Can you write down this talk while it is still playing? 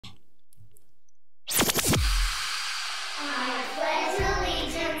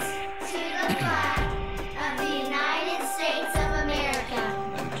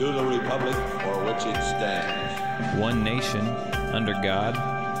republic for which it stands. One nation, under God.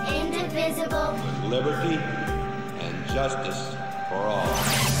 Indivisible. With liberty and justice for all.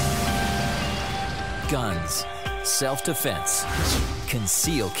 Guns, self-defense,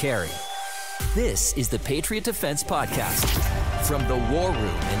 concealed carry. This is the Patriot Defense Podcast. From the war room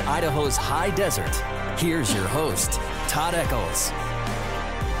in Idaho's high desert, here's your host, Todd Echols.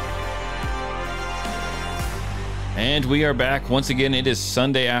 And we are back. Once again, it is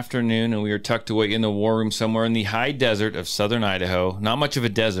Sunday afternoon, and we are tucked away in the war room somewhere in the high desert of southern Idaho. Not much of a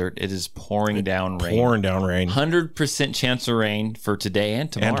desert. It is pouring down rain. 100% chance of rain for today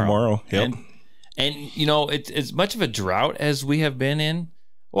and tomorrow. Yep. And you know, it's as much of a drought as we have been in.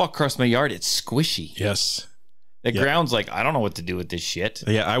 Walk across my yard, it's squishy. Yes. The ground's like, I don't know what to do with this shit.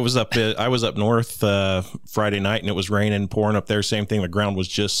 Yeah, I was up north Friday night, and it was raining, pouring up there. Same thing. The ground was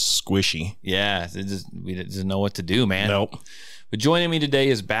just squishy. Yeah, we didn't know what to do, man. Nope. But joining me today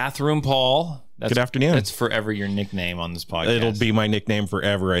is Bathroom Paul. Good afternoon. That's forever your nickname on this podcast. It'll be my nickname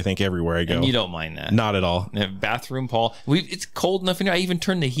forever, I think, everywhere I go. And you don't mind that? Not at all. Yeah, Bathroom Paul. It's cold enough in here. I even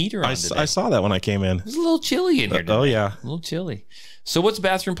turned the heater on today. I saw that when I came in. It was a little chilly in here today. Oh, yeah. A little chilly. So what's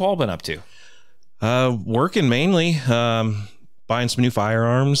Bathroom Paul been up to? Working mainly, buying some new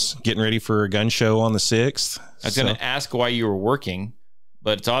firearms, getting ready for a gun show on the 6th. I was going to ask why you were working,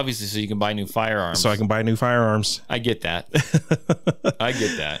 but it's obviously so you can buy new firearms. So I can buy new firearms. I get that. I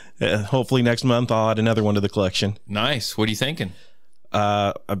get that. Hopefully next month I'll add another one to the collection. Nice. What are you thinking?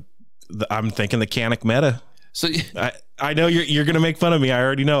 I'm thinking the Canic Meta. So I know you're going to make fun of me. I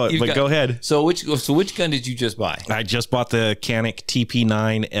already know it, but go ahead. So which gun did you just buy? I just bought the Canic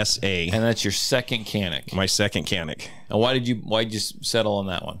TP9 SA. And that's your second Canic. My second Canic. And why did you settle on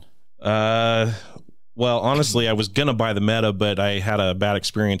that one? Well, honestly, I was going to buy the Meta, but I had a bad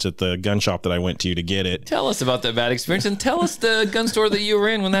experience at the gun shop that I went to get it. Tell us about that bad experience, and tell us the gun store that you were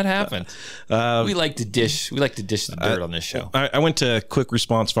in when that happened. We like to dish the dirt on this show. I went to Quick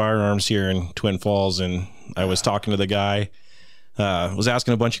Response Firearms here in Twin Falls, and I was talking to the guy. Was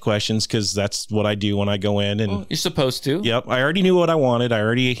asking a bunch of questions because that's what I do when I go in. And you're supposed to. Yep. I already knew what I wanted. I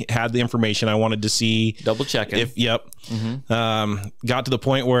already had the information I wanted to see. Double checking. Got to the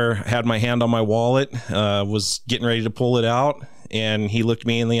point where I had my hand on my wallet, was getting ready to pull it out. And he looked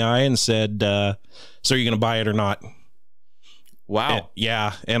me in the eye and said, so are you going to buy it or not? Wow.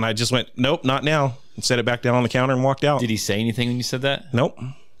 Yeah. And I just went, nope, not now. And set it back down on the counter and walked out. Did he say anything when you said that? Nope.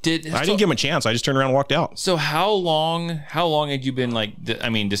 I didn't give him a chance. I just turned around and walked out. So how long had you been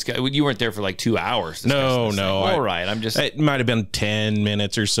you weren't there for like 2 hours? No. All right. It might have been 10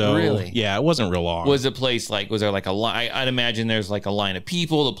 minutes or so. Really? Yeah, it wasn't real long. Was there like a line? I'd imagine there's like a line of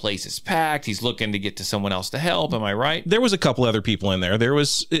people. The place is packed. He's looking to get to someone else to help. Am I right? There was a couple other people in there. There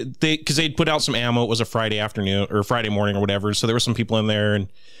was, because they'd put out some ammo. It was a Friday afternoon or Friday morning or whatever. So there were some people in there. And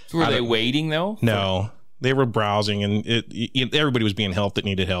were they waiting though? No. They were browsing, and everybody was being helped that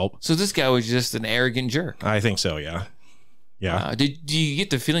needed help. So this guy was just an arrogant jerk. I think so, yeah. Yeah. Do you get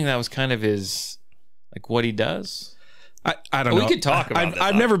the feeling that was kind of his, like, what he does? I don't know. We could talk about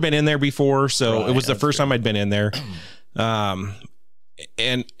I've never been in there before, so it was the first time I'd been in there. And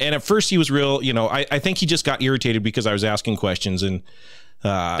at first he was real, I think he just got irritated because I was asking questions, and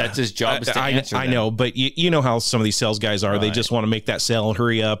that's his job is to answer I know, but you know how some of these sales guys are. Right. They just want to make that sale and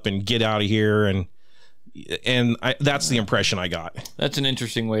hurry up and get out of here, and that's the impression I got. That's an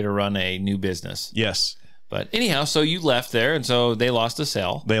interesting way to run a new business. Yes. But anyhow, so you left there, and so they lost a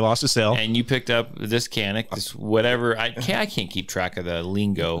sale. And you picked up this Canic, this whatever. I can't keep track of the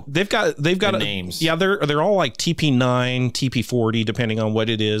lingo. They've got names. Yeah, they're all like TP9, TP40, depending on what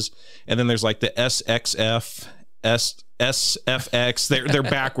it is. And then there's like the SXF, SFX. They're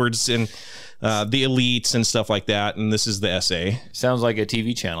backwards, and the elites and stuff like that. And this is the SA. Sounds like a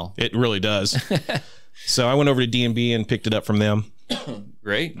TV channel. It really does. So I went over to D&B and picked it up from them.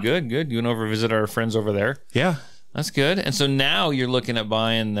 Great. Good. You went over to visit our friends over there. Yeah. That's good. And so now you're looking at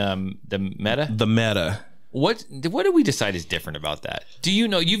buying the Meta? The Meta. What did we decide is different about that? Do you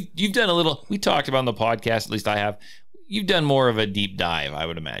know, you've done a little, we talked about on the podcast, at least I have, you've done more of a deep dive, I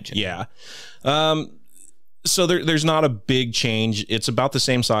would imagine. Yeah. So there's not a big change. It's about the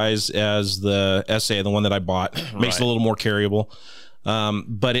same size as the SA, the one that I bought. Makes it a little more carryable.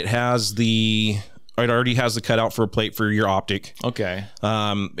 But it already has the cutout for a plate for your optic. Okay.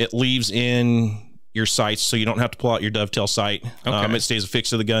 It leaves in your sights, so you don't have to pull out your dovetail sight. Okay. It stays affixed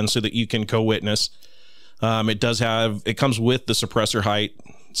to the gun so that you can co-witness. It comes with the suppressor height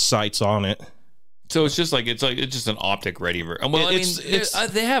sights on it. So it's just an optic ready version. Well,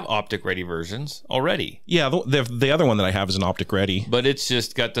 they have optic ready versions already. Yeah, the other one that I have is an optic ready, but it's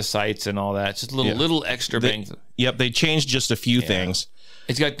just got the sights and all that. It's just little extra things. Yep, they changed just a few things.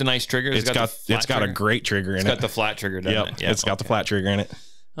 It's got the nice trigger. It's got a great trigger in it. It's got the flat trigger, doesn't it? It's got the flat trigger in it.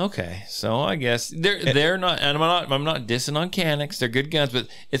 Okay, so I guess they're not, and I'm not dissing on Canucks. They're good guns, but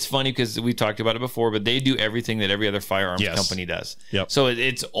it's funny because we talked about it before. But they do everything that every other firearms company does. Yep. So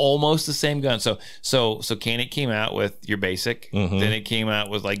it's almost the same gun. So Canuck came out with your basic, then it came out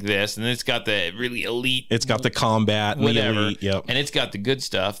with like this, and it's got the really elite. It's got the combat, and whatever, the elite, and it's got the good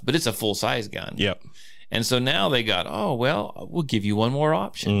stuff, but it's a full size gun. Yep. And so now they got, we'll give you one more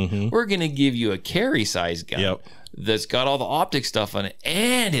option. We're going to give you a carry size gun that's got all the optic stuff on it,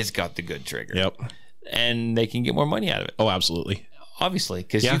 and it's got the good trigger. Yep. And they can get more money out of it. Oh, absolutely. Obviously,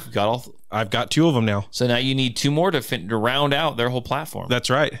 because you've got all. I've got 2 of them now. So now you need 2 more to round out their whole platform. That's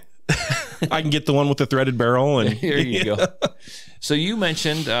right. I can get the one with the threaded barrel, and here you go. So you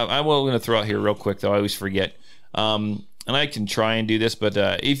mentioned, I'm going to throw out here real quick though. I always forget. And I can try and do this, but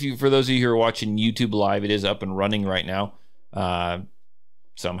for those of you who are watching YouTube live, it is up and running right now.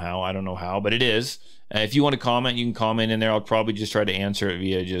 Somehow, I don't know how, but it is. If you want to comment, you can comment in there. I'll probably just try to answer it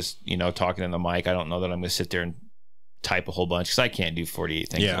via just talking in the mic. I don't know that I'm going to sit there and type a whole bunch because I can't do 48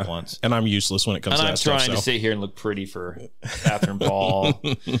 things at once. And I'm useless when it comes to that stuff. And I'm trying to sit here and look pretty for Bathroom Paul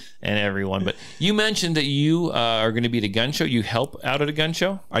and everyone. But you mentioned that you are going to be at a gun show. You help out at a gun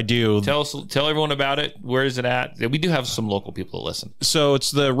show? I do. Tell everyone about it. Where is it at? We do have some local people that listen. So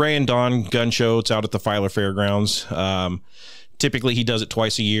it's the Ray and Don gun show. It's out at the Filer Fairgrounds. Typically he does it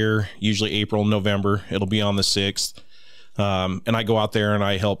twice a year, usually April, November. It'll be on the 6th. And I go out there and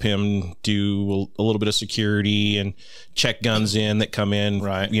I help him do a little bit of security and check guns in that come in,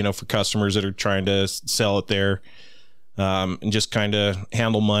 for customers that are trying to sell it there, and just kind of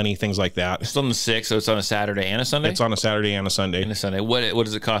handle money, things like that. It's on the 6th, so it's on a Saturday and a Sunday? It's on a Saturday and a Sunday. What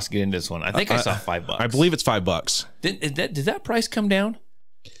does it cost to get into this one? I think I saw $5. I believe it's $5. Did that price come down?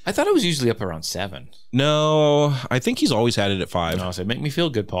 I thought it was usually up around 7. No, I think he's always had it at 5. No, so make me feel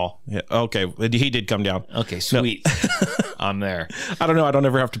good, Paul. Yeah, okay, he did come down. Okay, sweet. No. I'm there. I don't know. I don't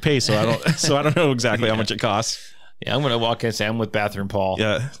ever have to pay, so I don't know exactly how much it costs. Yeah, I'm gonna walk in and say I'm with Bathroom Paul.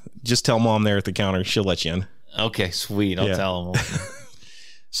 Yeah, just tell Mom there at the counter. She'll let you in. Okay, sweet. I'll tell him.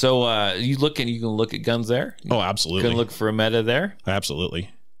 So you can look at guns there? Oh, absolutely. You can look for a meta there? Absolutely.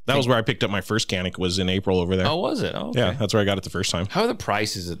 That was where I picked up my first Canuck, was in April over there. Oh, was it? Oh, okay. Yeah, that's where I got it the first time. How are the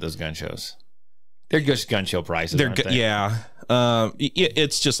prices at those gun shows? They're just gun show prices, aren't they? Yeah.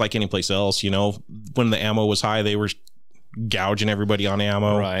 It's just like any place else, When the ammo was high, they were gouging everybody on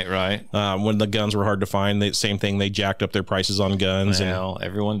ammo. Right. When the guns were hard to find, same thing. They jacked up their prices on guns. Well,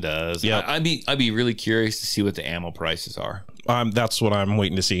 everyone does. Yeah. I'd be really curious to see what the ammo prices are. That's what I'm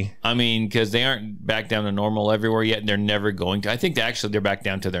waiting to see. I mean, because they aren't back down to normal everywhere yet, and they're never going to. I think they're back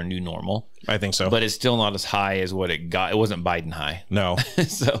down to their new normal. I think so. But it's still not as high as what it got. It wasn't Biden high. No.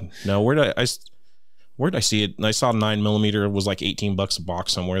 No. Where did I see it? I saw 9mm was like $18 a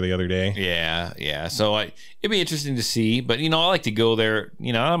box somewhere the other day. Yeah. So it'd be interesting to see. But I like to go there.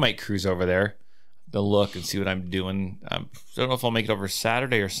 I might cruise over there to look and see what I'm doing. I don't know if I'll make it over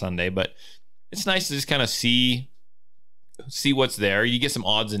Saturday or Sunday, but it's nice to just kind of see what's there. You get some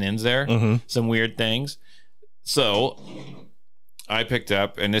odds and ends there, some weird things. So I picked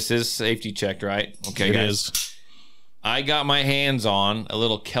up, and this is safety checked, right? Okay, it guys. is. I got my hands on a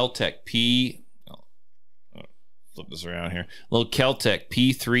little Keltec flip this around here. A little Keltec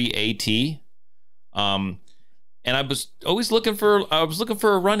P3AT. And I was always looking for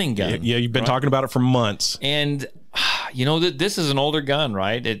a running gun. Yeah, you've been talking about it for months. And this is an older gun,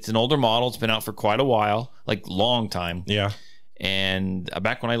 right? It's an older model. It's been out for quite a while, like long time. Yeah. And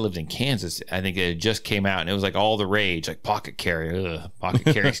back when I lived in Kansas, I think it just came out, and it was like all the rage, like pocket carry. Pocket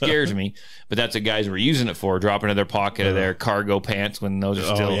carry scares me, but that's what guys were using it for, dropping in their pocket of their cargo pants when those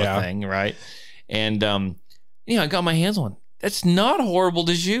are still a thing, right? And I got my hands on. That's not horrible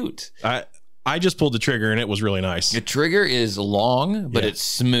to shoot. I just pulled the trigger, and it was really nice. The trigger is long, but it's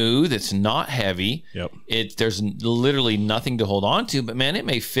smooth. It's not heavy. Yep. There's literally nothing to hold on to, but man, it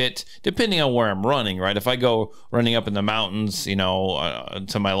may fit depending on where I'm running, right? If I go running up in the mountains,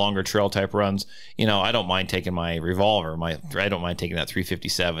 to my longer trail type runs, I don't mind taking my revolver. I don't mind taking that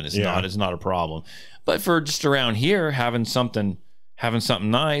 357. It's not a problem. But for just around here, having something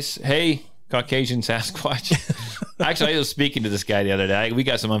nice, hey, Caucasian Sasquatch. Actually, I was speaking to this guy the other day. We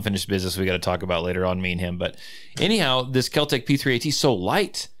got some unfinished business we got to talk about later on, me and him. But anyhow, this Keltec P3AT is so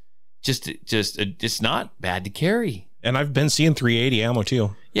light. Just it's not bad to carry. And I've been seeing 380 ammo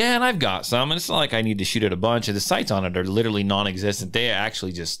too. Yeah, and I've got some, and it's not like I need to shoot at a bunch. The sights on it are literally non-existent. They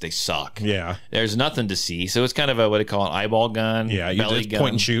actually they suck. Yeah. There's nothing to see. So it's kind of what they call an eyeball gun. Yeah, you belly just gun.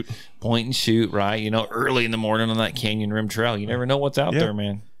 point and shoot. Point and shoot, right? You know, early in the morning on that canyon rim trail. You never know what's out there,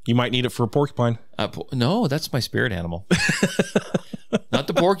 man. You might need it for a porcupine. No, that's my spirit animal. Not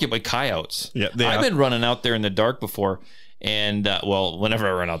the porcupine, but coyotes. Yeah, I've been running out there in the dark before. And, whenever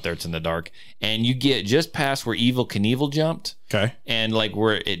I run out there, it's in the dark. And you get just past where Evel Knievel jumped. Okay. And, like,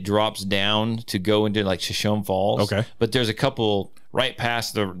 where it drops down to go into, like, Shoshone Falls. Okay. But there's a couple right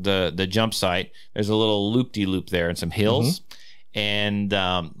past the jump site. There's a little loop-de-loop there and some hills. And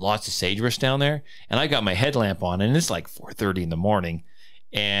lots of sagebrush down there. And I got my headlamp on, and it's like 4:30 in the morning.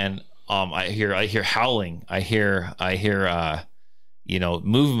 And I hear howling. I hear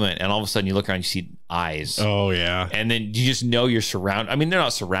movement, and all of a sudden you look around, you see eyes. Oh yeah. And then you just know you're surrounded. I mean, they're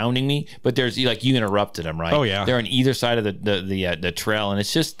not surrounding me, but there's you interrupted them, right? Oh yeah. They're on either side of the trail, and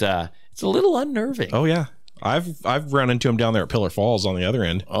it's just it's a little unnerving. Oh yeah. I've run into them down there at Pillar Falls on the other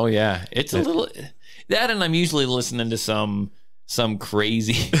end. Oh yeah. It's a little that, and I'm usually listening to some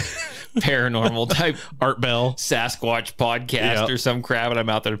crazy paranormal type Art Bell Sasquatch podcast or some crap, and I'm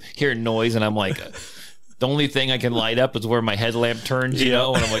out there hearing noise, and I'm like, the only thing I can light up is where my headlamp turns, you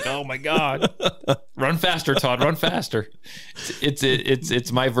know, and I'm like, oh my God, run faster, Todd, run faster.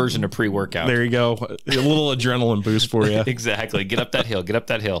 It's my version of pre-workout. There you go, a little adrenaline boost for you. Exactly. Get up that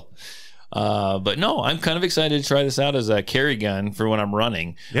hill. But no, I'm kind of excited to try this out as a carry gun for when I'm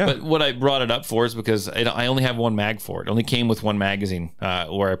running. Yeah. But what I brought it up for is because I only have one mag for it. It only came with one magazine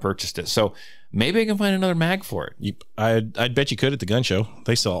where I purchased it. So maybe I can find another mag for it. I'd bet you could at the gun show.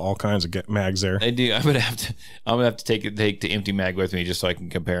 They sell all kinds of mags there. They do. I'm gonna have to take the empty mag with me just so I can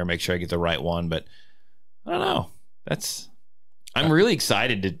compare and make sure I get the right one. But I don't know. I'm really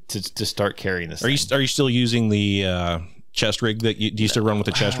excited to start carrying this. Are you still using the chest rig do you still run with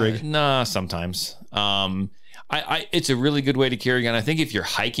the chest rig? Nah, sometimes. It's a really good way to carry a gun. I think if you're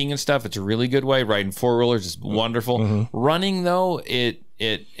hiking and stuff, it's a really good way. Riding four-wheelers is wonderful. Mm-hmm. Running though,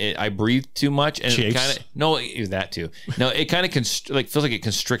 I breathe too much, and it kind of that too. No, it kind of feels like it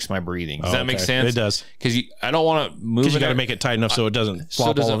constricts my breathing. Does that make sense? It does, because I don't want to move. Because you got to make it tight enough so it doesn't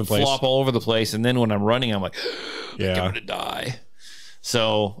flop all over the place. And then when I'm running, I'm like, I'm gonna die.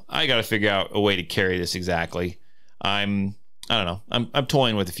 So I got to figure out a way to carry this exactly. I don't know. I'm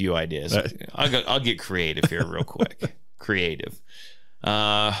toying with a few ideas. I'll get creative here real quick. Creative.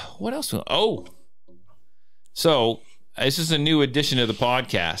 What else? So this is a new addition to the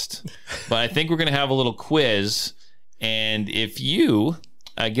podcast, but I think we're going to have a little quiz, and if you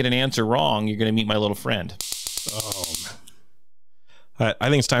get an answer wrong, you're going to meet my little friend. I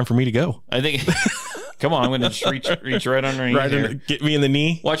think it's time for me to go. I think. Come on, I'm going to just reach right underneath here. Get me in the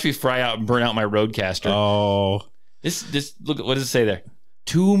knee. Watch me fry out and burn out my Roadcaster. Oh. This look, what does it say there?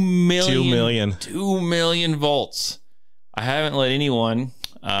 2 million. 2 million volts. I haven't let anyone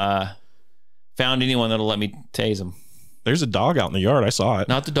found anyone that'll let me tase them. There's a dog out in the yard. I saw it.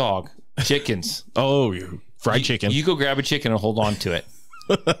 Not the dog. Chickens. Fried chicken. You go grab a chicken and hold on to it.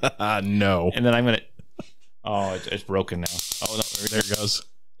 No. And then I'm gonna. Oh, it's broken now. Oh no, there it goes.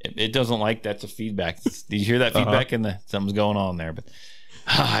 It doesn't like that's a feedback. Did you hear that feedback? Something's going on there, but.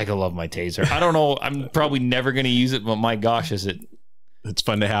 I love my taser. I don't know. I'm probably never going to use it, but my gosh, is it? It's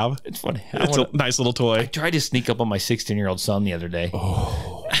fun to have. It's fun. It's a nice little toy. I tried to sneak up on my 16-year-old son the other day.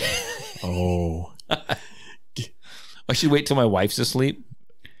 Oh. I should wait till my wife's asleep.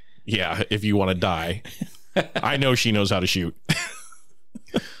 Yeah, if you want to die. I know she knows how to shoot.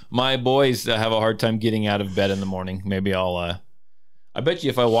 My boys have a hard time getting out of bed in the morning. Maybe I bet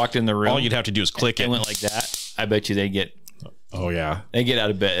you if I walked in the room, all you'd have to do is click it. And went like that. I bet you they'd get. Oh yeah, they get out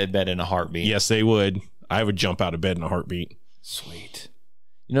of bed in a heartbeat. Yes, they would. I would jump out of bed in a heartbeat. Sweet.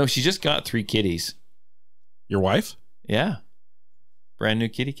 You know, she just got 3 kitties. Your wife? Yeah. Brand new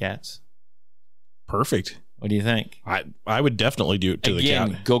kitty cats. Perfect. What do you think? I would definitely do it to the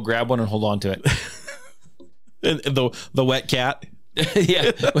cat. Go grab one and hold on to it. And the wet cat.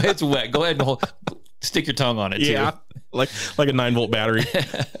 Yeah, it's wet. Go ahead and stick your tongue on it. Yeah, too. like a 9-volt battery.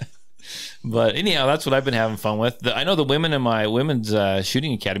 But anyhow, that's what I've been having fun with. I know the women in my women's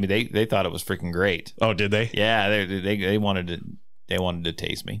shooting academy, they thought it was freaking great. Oh, did they? Yeah, they wanted to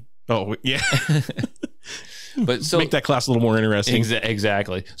tase me. Oh, yeah. But so make that class a little more interesting.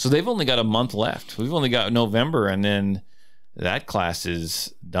 Exactly. So they've only got a month left. We've only got November, and then that class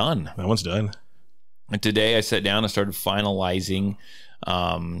is done. That one's done. And today I sat down and started finalizing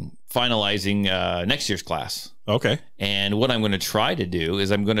next year's class. Okay. And what I'm going to try to do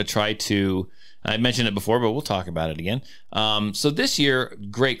is I mentioned it before, but we'll talk about it again. So this year,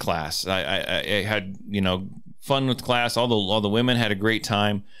 great class. I had, fun with class. All the women had a great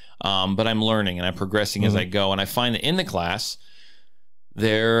time. But I'm learning and I'm progressing as I go. And I find that in the class,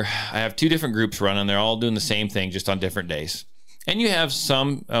 I have 2 different groups running. They're all doing the same thing, just on different days. And you have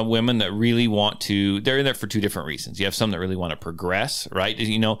some women that really they're in there for 2 different reasons. You have some that really want to progress, right?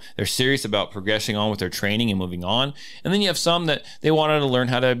 They're serious about progressing on with their training and moving on. And then you have some that they wanted to learn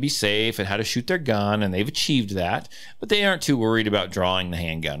how to be safe and how to shoot their gun, and they've achieved that. But they aren't too worried about drawing the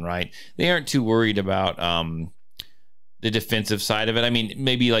handgun, right? They aren't too worried about the defensive side of it. I mean,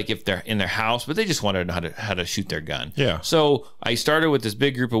 maybe like if they're in their house, but they just want to know how to shoot their gun. Yeah. So I started with this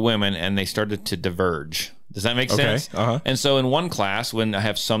big group of women, and they started to diverge. Does that make sense? And so in one class, when I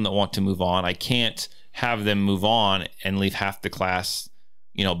have some that want to move on, I can't have them move on and leave half the class,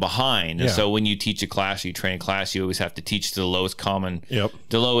 behind. And so when you teach a class, you train a class, you always have to teach to the lowest common,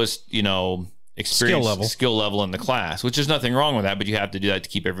 the lowest, experience skill level in the class, which there's nothing wrong with that, but you have to do that to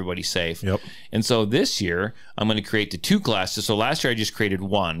keep everybody safe. And so this year I'm going to create the 2 classes. So last year I just created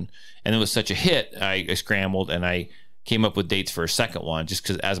 1, and it was such a hit, I scrambled and I came up with dates for a second one just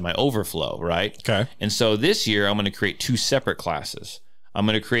because as my overflow, right? Okay. And so this year I'm going to create 2 separate classes. I'm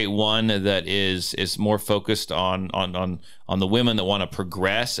going to create one that is more focused on the women that want to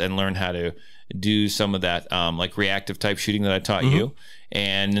progress and learn how to do some of that like reactive type shooting that I taught you.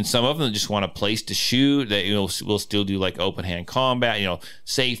 And then some of them just want a place to shoot. That we'll still do like open hand combat,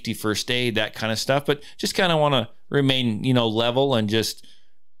 safety, first aid, that kind of stuff, but just kind of want to remain level and just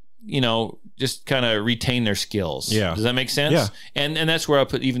kind of retain their skills. Yeah. Does that make sense? Yeah. And that's where I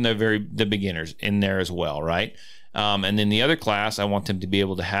put even the beginners in there as well, right? And then the other class, I want them to be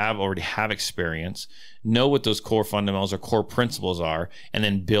able to already have experience, know what those core fundamentals or core principles are, and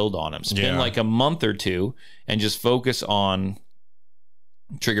then build on them. Spend like a month or 2 and just focus on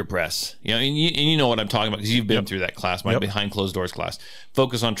trigger press. And you know what I'm talking about because you've been through that class, my behind closed doors class.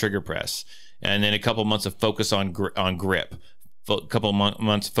 Focus on trigger press, and then a couple months of focus on grip. A couple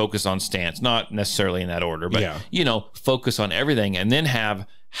months focus on stance, not necessarily in that order, but focus on everything, and then have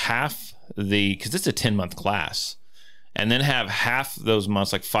half because it's a 10-month class. And then have half those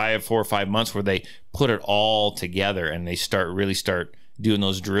months, like 4 or 5 months, where they put it all together and they really start doing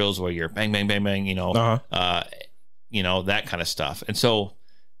those drills where you're bang, bang, bang, bang, that kind of stuff. And so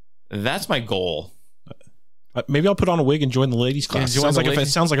that's my goal. Maybe I'll put on a wig and join the ladies class. It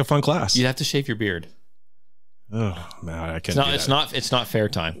sounds like a fun class. You'd have to shave your beard. Oh man, I can't. It's not fair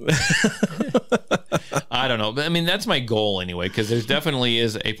time. I don't know, but I mean that's my goal anyway. Because there's definitely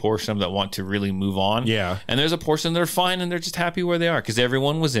is a portion of them that want to really move on. Yeah, and there's a portion that are fine and they're just happy where they are because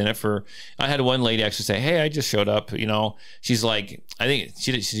everyone was in it for. I had one lady actually say, "Hey, I just showed up." She's like, I think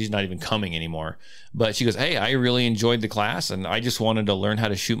she's not even coming anymore, but she goes, "Hey, I really enjoyed the class and I just wanted to learn how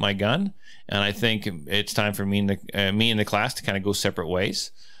to shoot my gun, and I think it's time for me and the class to kind of go separate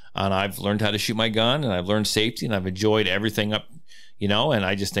ways." And I've learned how to shoot my gun, and I've learned safety, and I've enjoyed everything up, and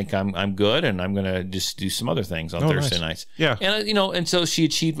I just think I'm good, and I'm gonna just do some other things on Thursday nights. Yeah, and and so she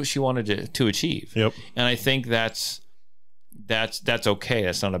achieved what she wanted to achieve. Yep. And I think that's okay.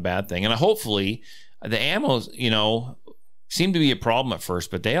 That's not a bad thing. And hopefully, the ammo, seemed to be a problem at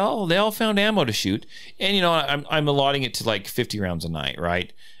first, but they all found ammo to shoot. And I'm allotting it to like 50 rounds a night,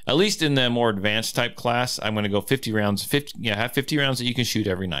 right? At least in the more advanced type class, I'm going to go 50 rounds. Have 50 rounds that you can shoot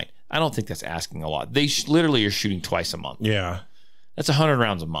every night. I don't think that's asking a lot. They literally are shooting twice a month. Yeah, that's 100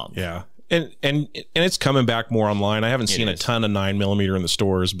 rounds a month. Yeah, and it's coming back more online. I haven't seen a ton of 9mm in the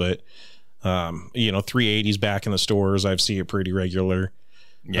stores, but 380's back in the stores. I've seen it pretty regular.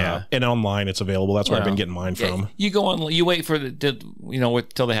 Yeah, and online it's available. That's where I've been getting mine from. You go on, you wait for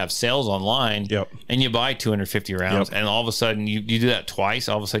till they have sales online. Yep. And you buy 250 rounds, and all of a sudden you do that twice.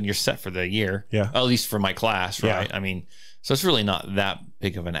 All of a sudden you're set for the year. Yeah. At least for my class, right? Yeah. I mean, so it's really not that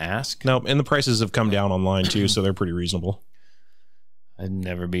big of an ask. No, and the prices have come down online too, so they're pretty reasonable. It'd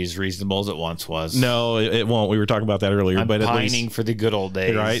never be as reasonable as it once was. No, it won't. We were talking about that earlier. I'm but pining at least, for the good old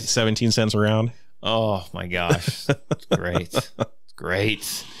days, right? 17 cents a round. Oh my gosh, it's great.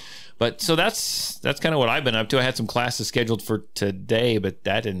 Great. But so that's kind of what I've been up to. I had some classes scheduled for today, but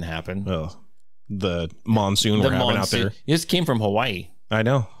that didn't happen. Oh, the monsoon we're having out there. It just came from Hawaii. I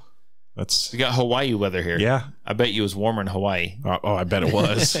know. We got Hawaii weather here. Yeah. I bet you it was warmer in Hawaii. Oh, I bet it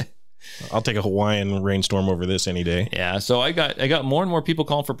was. I'll take a Hawaiian rainstorm over this any day. Yeah. So I got more and more people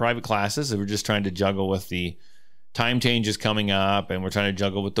calling for private classes. They were just trying to juggle with the time changes coming up, and we're trying to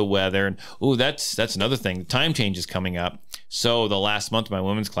juggle with the weather. And that's another thing. The time change is coming up. So the last month of my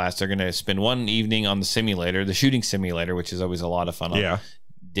women's class, they're going to spend one evening on the simulator, the shooting simulator, which is always a lot of fun. I'll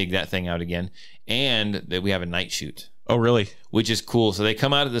dig that thing out again. And that we have a night shoot. Oh, really? Which is cool. So they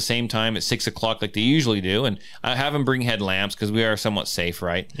come out at the same time at 6 o'clock like they usually do. And I have them bring headlamps because we are somewhat safe,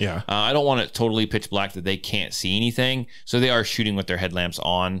 right? Yeah. I don't want it totally pitch black that they can't see anything. So they are shooting with their headlamps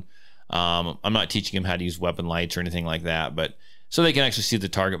on. I'm not teaching them how to use weapon lights or anything like that, but so they can actually see the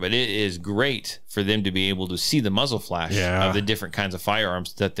target. But it is great for them to be able to see the muzzle flash of the different kinds of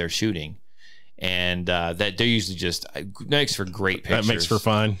firearms that they're shooting. And that they're usually just makes for great pictures. That makes for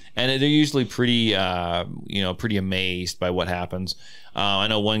fun. And they're usually pretty, pretty amazed by what happens. I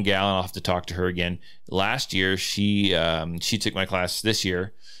know one gal, and I'll have to talk to her again. Last year, she took my class this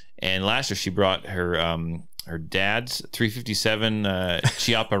year, and last year she brought her dad's 357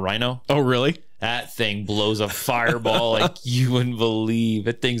 Chiappa Rhino. Oh, really? That thing blows a fireball like you wouldn't believe.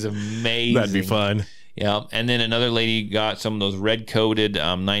 That thing's amazing. That'd be fun. Yeah, and then another lady got some of those red-coated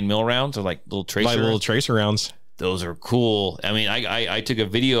 9mm rounds, or like little tracer rounds. Those are cool. I mean, I took a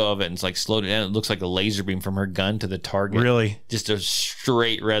video of it and it's like slowed it down. It looks like a laser beam from her gun to the target. Really? Just a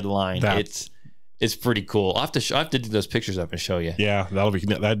straight red line. It's pretty cool. I have to do those pictures up and show you. Yeah,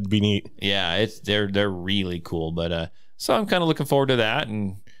 that'd be neat. Yeah, they're really cool. But so I'm kind of looking forward to that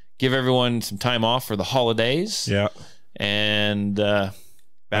and give everyone some time off for the holidays. Yeah, and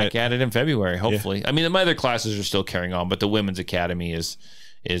back at it in February, hopefully. Yeah. I mean, my other classes are still carrying on, but the Women's Academy is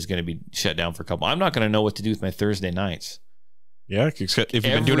going to be shut down for a couple. I'm not going to know what to do with my Thursday nights. Yeah, if you've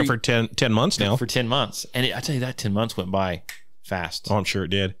been doing it for 10 months now. For 10 months. And I tell you, that 10 months went by fast. Oh, I'm sure it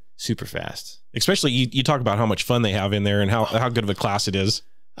did. Super fast. Especially, you talk about how much fun they have in there and how good of a class it is.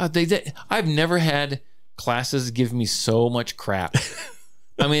 I've never had classes give me so much crap.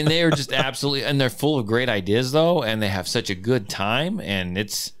 I mean, they are just absolutely, and they're full of great ideas though, and they have such a good time, and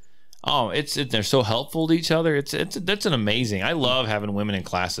they're so helpful to each other. That's an amazing. I love having women in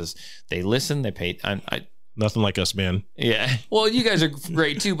classes. They listen, they pay. Nothing like us, man. Yeah. Well, you guys are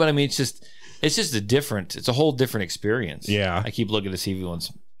great too, but I mean, it's just it's a whole different experience. Yeah. I keep looking to see if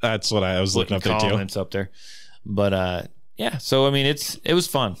one's. That's what I was looking up there too. Comments up there, but yeah. So I mean, it was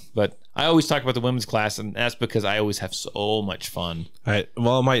fun, but I always talk about the women's class, and that's because I always have so much fun.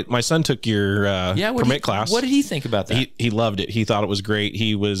 Well, my son took your permit class. What did he think about that? He loved it. He thought it was great.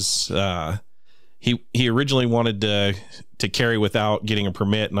 He was he originally wanted to carry without getting a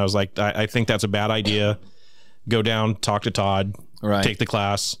permit, and I was like, I think that's a bad idea. Go down, talk to Todd, take the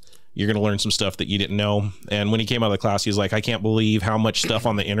class. You're going to learn some stuff that you didn't know. And when he came out of the class, he's like, I can't believe how much stuff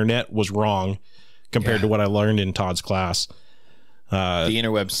on the internet was wrong compared to what I learned in Todd's class. The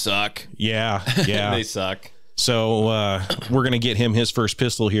interwebs suck. Yeah. They suck. So we're going to get him his first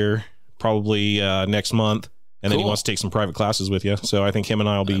pistol here probably next month. And then he wants to take some private classes with you. So I think him and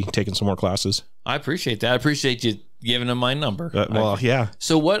I will be taking some more classes. I appreciate that. I appreciate you giving him my number. Yeah.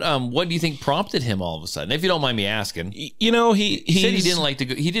 So what do you think prompted him all of a sudden? If you don't mind me asking. You know, he said he didn't like to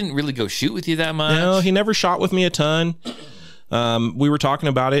go. He didn't really go shoot with you that much. No, he never shot with me a ton. We were talking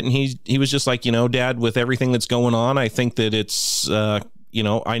about it, and he was just like, Dad, with everything that's going on, I think that it's, I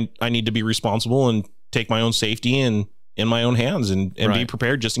need to be responsible and take my own safety in my own hands and be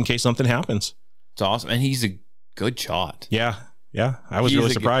prepared just in case something happens. It's awesome. And he's a good shot. Yeah. I was really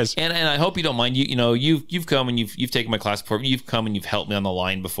surprised. And I hope you don't mind. You've come and you've taken my class before. You've come and you've helped me on the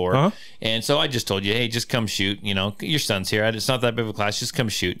line before. Uh-huh. And so I just told you, hey, just come shoot. Your son's here. It's not that big of a class. Just come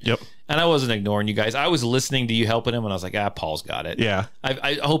shoot. Yep. And I wasn't ignoring you guys. I was listening to you helping him, and I was like, Paul's got it. Yeah.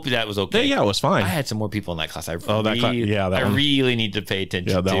 I hope that was okay. Yeah, it was fine. I had some more people in that class. I one. really need to pay attention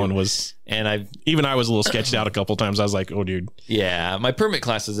to. Yeah, that one was. And I was a little sketched out a couple times. I was like, oh, dude. Yeah, my permit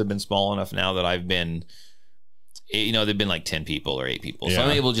classes have been small enough now that I've been. They've been like 10 people or 8 people. So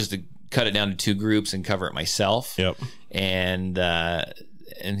I'm able just to cut it down to 2 groups and cover it myself. Yep. And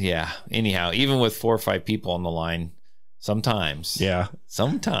yeah, anyhow, even with 4 or 5 people on the line, sometimes. Yeah.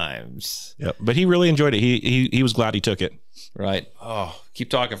 Sometimes. Yep. But he really enjoyed it. He was glad he took it. Right. Oh, keep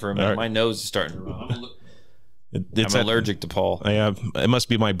talking for a minute. Right. My nose is starting to run. I'm allergic to Paul. It must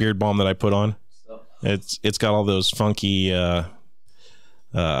be my beard balm that I put on. It's got all those funky what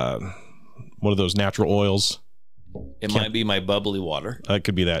are those natural oils? It might be my bubbly water. It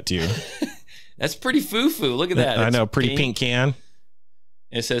could be that too. That's pretty foo-foo. Look at that. I know, pretty pink can.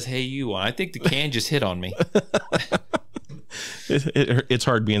 It says, hey, you. I think the can just hit on me. It's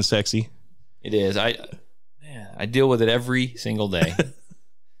hard being sexy. It is. I deal with it every single day.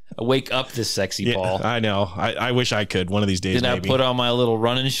 I wake up this sexy, Paul. I know. I wish I could one of these days. Did I put on my little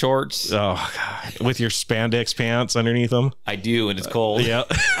running shorts? Oh, God. With your spandex pants underneath them? I do, and it's cold. Yeah.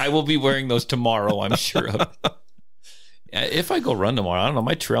 I will be wearing those tomorrow, I'm sure of. If I go run tomorrow, I don't know.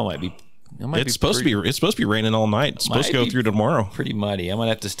 My trail might be. It's supposed to be raining all night. It's supposed to go through tomorrow. Pretty muddy. I might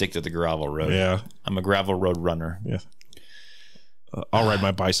have to stick to the gravel road. Yeah. I'm a gravel road runner. Yeah. I'll ride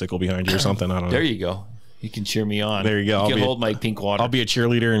my bicycle behind you or something. I don't know. There you go. You can cheer me on. There you go. You can hold my pink water. I'll be a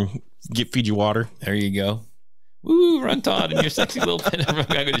cheerleader and feed you water. There you go. Woo, Run Todd and your sexy little pin. I'm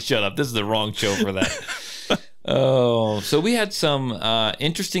going to shut up. This is the wrong show for that. Oh, so we had some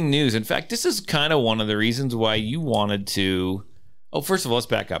interesting news. In fact, this is kind of one of the reasons why you wanted to. Oh, first of all, let's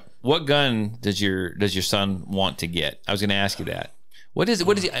back up. What gun does your son want to get? I was going to ask you that. What is it?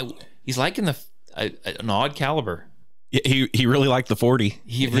 What is he? He's liking an odd caliber. He really liked the 40.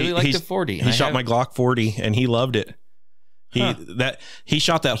 He really liked the 40. He shot my Glock 40 and he loved it. He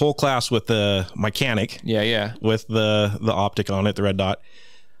shot that whole class with the mechanic. Yeah. With the optic on it, the red dot.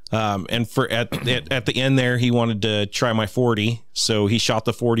 And at the end there, he wanted to try my 40, so he shot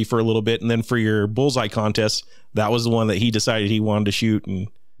the 40 for a little bit, and then for your bullseye contest, that was the one that he decided he wanted to shoot, and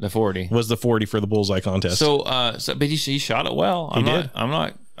the 40 was the 40 for the bullseye contest. So but he shot it well. I'm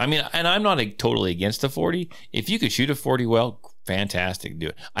not. I mean, and I'm not totally against the 40. If you could shoot a 40 well, fantastic, do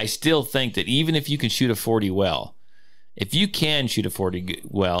it. I still think that even if you can shoot a 40 well, if you can shoot a 40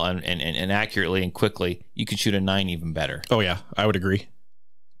 well and accurately and quickly, you can shoot a 9 even better. Oh yeah, I would agree.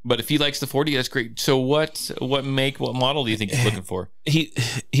 But if he likes the 40, that's great. So what model do you think he's looking for?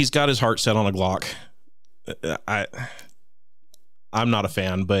 He's got his heart set on a Glock. I'm not a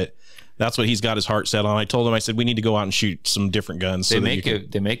fan, but that's what he's got his heart set on. I told him, I said, we need to go out and shoot some different guns. They make a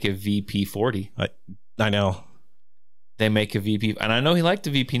VP40. I know. They make a VP, and I know he liked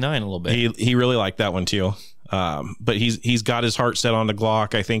the VP9 a little bit. He really liked that one too. But he's got his heart set on the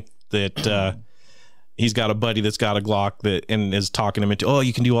Glock. I think that he's got a buddy that's got a Glock and is talking him into, oh,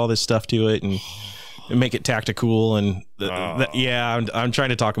 you can do all this stuff to it and make it tactical. And I'm trying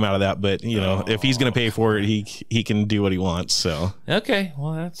to talk him out of that. But you know, if he's going to pay for it, he can do what he wants. So okay,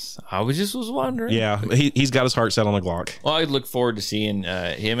 well I was wondering. Yeah, he's got his heart set on a Glock. Well, I'd look forward to seeing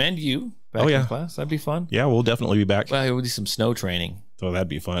him and you back in class. That'd be fun. Yeah, we'll definitely be back. Well, we'll do some snow training. So that'd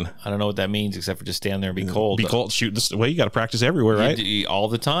be fun. I don't know what that means except for just stand there and be cold. Be cold, shoot this way. You got to practice everywhere, right? All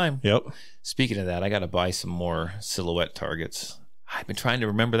the time. Yep. Speaking of that, I got to buy some more silhouette targets. I've been trying to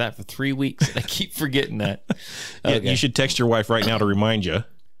remember that for 3 weeks, and I keep forgetting that. Okay. Yeah, you should text your wife right now to remind you.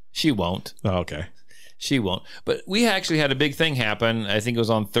 She won't. Oh, okay. She won't. But we actually had a big thing happen. I think it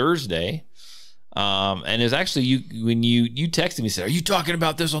was on Thursday. And it was actually when you texted me and said, are you talking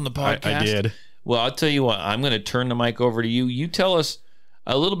about this on the podcast? I did. Well, I'll tell you what. I'm going to turn the mic over to you. You tell us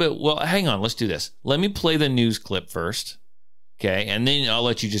a little bit. Well, hang on. Let's do this. Let me play the news clip first. Okay. And then I'll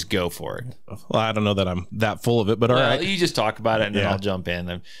let you just go for it. Well, I don't know that I'm that full of it, but all right. You just talk about it and then I'll jump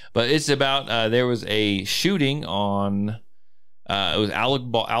in. But it's about there was a shooting on it was Alec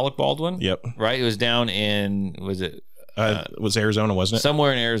Baldwin. Yep. Right. It was down in, it was Arizona, wasn't it?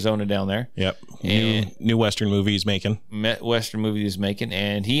 Somewhere in Arizona down there. Yep. And new Western movie he's making. Western movie he's making.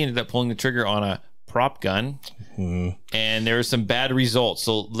 And he ended up pulling the trigger on a prop gun. Mm-hmm. And there were some bad results.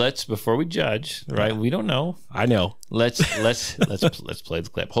 So before we judge, right? We don't know. I know. Let's play the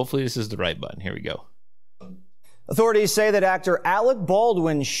clip. Hopefully this is the right button. Here we go. Authorities say that actor Alec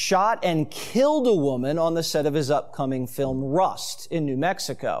Baldwin shot and killed a woman on the set of his upcoming film Rust in New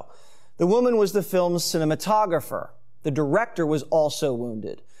Mexico. The woman was the film's cinematographer. The director was also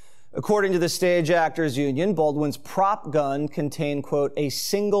wounded. According to the Stage Actors Union, Baldwin's prop gun contained, quote, a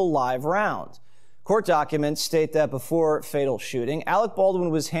single live round. Court documents state that before fatal shooting, Alec Baldwin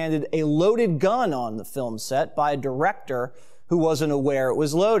was handed a loaded gun on the film set by a director who wasn't aware it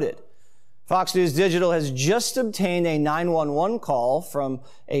was loaded. Fox News Digital has just obtained a 911 call from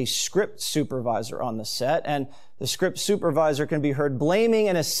a script supervisor on the set, and the script supervisor can be heard blaming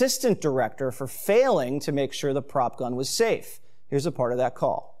an assistant director for failing to make sure the prop gun was safe. Here's a part of that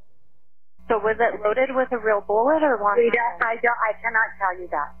call. So was it loaded with a real bullet or one? I cannot tell you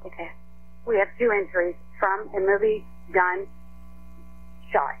that. Okay. We have 2 injuries from a movie gun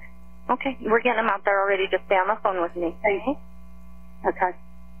shot. Okay. We're getting them out there already. Just stay on the phone with me. Thank you. Okay.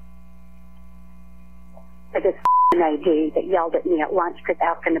 But this AD that yelled at me at lunch because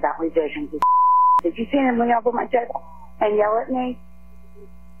asking about revisions. Did you see him lean over my table and yell at me?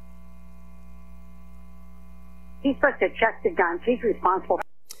 He's supposed to check the guns. He's responsible.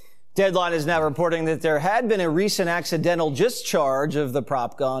 Deadline is now reporting that there had been a recent accidental discharge of the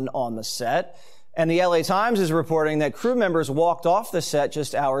prop gun on the set. And the LA Times is reporting that crew members walked off the set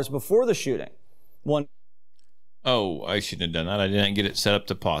just hours before the shooting. Oh, I shouldn't have done that. I didn't get it set up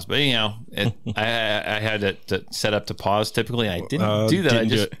to pause. But anyhow, I had it set up to pause typically. I didn't do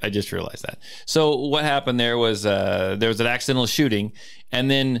that. I just realized that. So what happened there was an accidental shooting.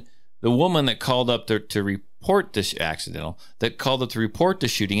 And then the woman that called up to report this accidental, that called it to report the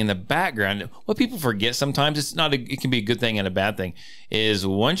shooting. In the background, what people forget sometimes, it can be a good thing and a bad thing, is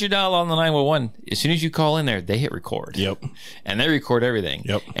once you dial on the 911, as soon as you call in there, they hit record. Yep. And they record everything.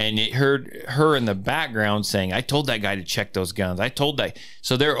 Yep. And you heard her in the background saying, I told that guy to check those guns.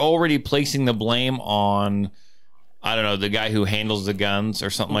 So they're already placing the blame on, I don't know, the guy who handles the guns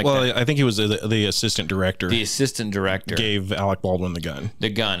or something like that. Well, I think he was the assistant director. The assistant director gave Alec Baldwin the gun.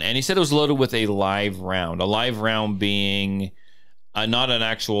 And he said it was loaded with a live round. A live round being not an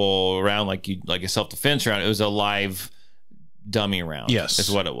actual round like a self-defense round. It was a live dummy round. Yes. Is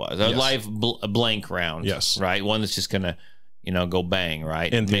what it was. A live blank round. Yes. Right? One that's just going to, go bang,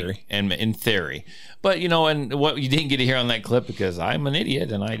 right? In theory. In theory. But, and what you didn't get to hear on that clip, because I'm an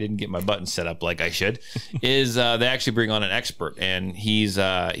idiot and I didn't get my button set up like I should, is they actually bring on an expert. And he's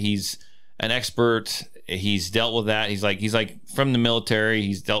an expert. He's dealt with that. He's like from the military.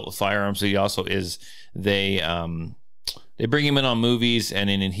 He's dealt with firearms. So he also is, they bring him in on movies, and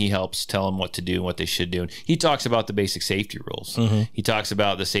then he helps tell them what to do and what they should do. And he talks about the basic safety rules. Mm-hmm. He talks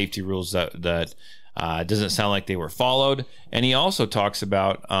about the safety rules that doesn't sound like they were followed. And he also talks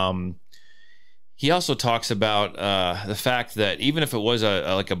about the fact that even if it was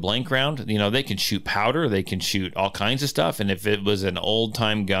a blank round, they can shoot powder, they can shoot all kinds of stuff. And if it was an old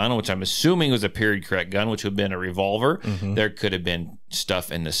time gun, which I'm assuming was a period correct gun, which would have been a revolver, there could have been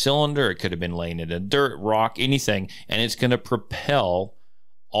stuff in the cylinder. It could have been laying in the dirt, rock, anything. And it's going to propel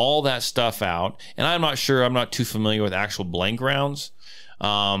all that stuff out. And I'm not too familiar with actual blank rounds.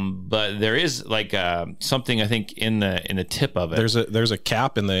 But there is something, I think, in the tip of it. There's a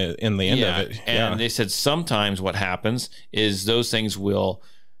cap in the end of it. And they said sometimes what happens is those things will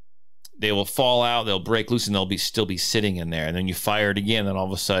fall out, they'll break loose, and they'll still be sitting in there. And then you fire it again, and all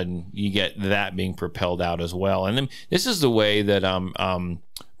of a sudden you get that being propelled out as well. And then this is the way that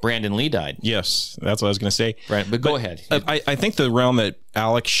Brandon Lee died. Yes, that's what I was going to say. Right, but go ahead. I think the round that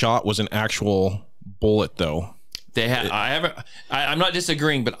Alex shot was an actual bullet, though. I'm not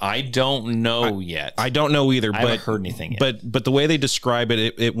disagreeing, but I don't know yet. I don't know either. I haven't heard anything yet. But the way they describe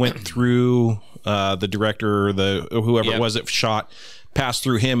it went through the director or whoever it was that shot, passed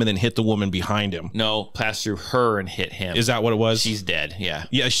through him and then hit the woman behind him. No, passed through her and hit him. Is that what it was? She's dead. Yeah.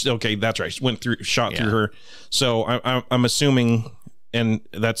 Yeah. Okay, that's right. Shot through her. So I'm assuming, and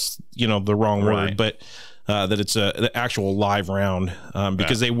that's the wrong word, but. That it's the actual live round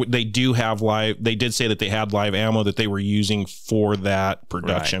because they do have live. They did say that they had live ammo that they were using for that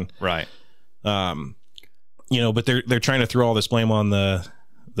production. Right. But they're trying to throw all this blame on the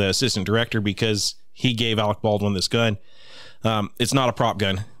assistant director because he gave Alec Baldwin this gun. It's not a prop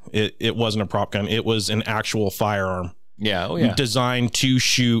gun. It wasn't a prop gun. It was an actual firearm. Yeah. Oh yeah. Designed to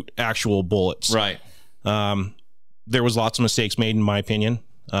shoot actual bullets. Right. There was lots of mistakes made, in my opinion.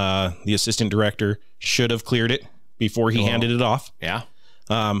 The assistant director should have cleared it before he handed it off. Yeah.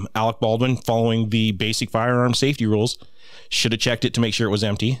 Alec Baldwin, following the basic firearm safety rules, should have checked it to make sure it was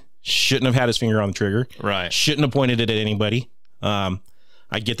empty. Shouldn't have had his finger on the trigger. Right. Shouldn't have pointed it at anybody. I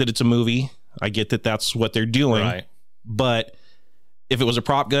get that it's a movie. I get that that's what they're doing. Right. But if it was a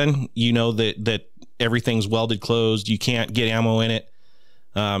prop gun, that everything's welded closed. You can't get ammo in it.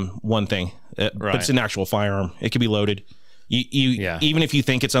 One thing. But it's an actual firearm. It can be loaded. Even if you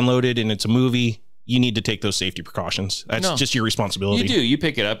think it's unloaded and it's a movie, you need to take those safety precautions. That's just your responsibility. You do. You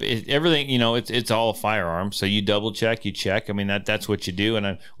pick it up. Everything, it's all a firearm. So you double check, you check. I mean, that's what you do.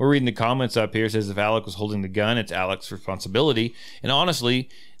 And we're reading the comments up here. It says if Alec was holding the gun, it's Alec's responsibility. And honestly,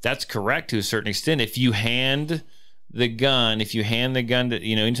 that's correct to a certain extent. If you hand the gun to,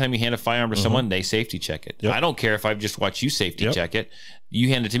 anytime you hand a firearm to someone, they safety check it. Yep. I don't care if I've just watched you safety check it. You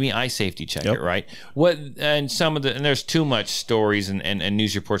hand it to me, I safety check it, right? And there's too much stories and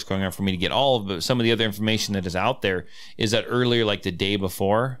news reports going on for me to get all of it. Some of the other information that is out there is that earlier, like the day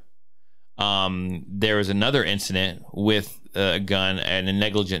before, there was another incident with a gun and a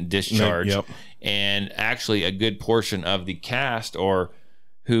negligent discharge. And actually a good portion of the cast or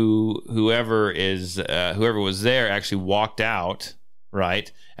whoever was there actually walked out,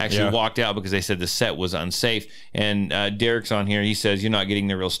 right? Walked out because they said the set was unsafe. And Derek's on here. He says, you're not getting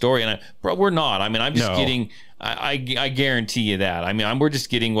the real story. And we're not. I mean, I'm just getting, I guarantee you that. I mean, we're just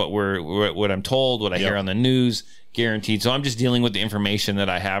getting what I'm told, what I hear on the news, guaranteed. So I'm just dealing with the information that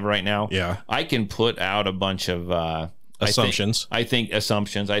I have right now. Yeah. I can put out a bunch of assumptions. I think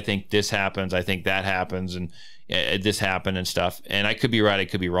assumptions. I think this happens. I think that happens. And this happened and stuff. And I could be right. I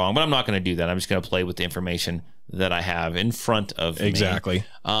could be wrong. But I'm not going to do that. I'm just going to play with the information that I have in front of me. Exactly.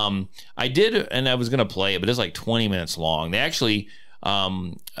 I did, and I was going to play it, but it's like 20 minutes long. They actually,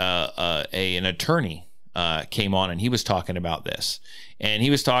 an attorney came on, and he was talking about this. And he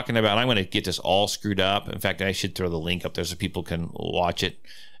was talking about, I'm going to get this all screwed up. In fact, I should throw the link up there so people can watch it.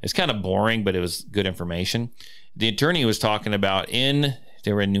 It's kind of boring, but it was good information. The attorney was talking about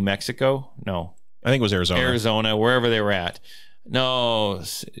they were in New Mexico? No. I think it was Arizona. Arizona, wherever they were at. No,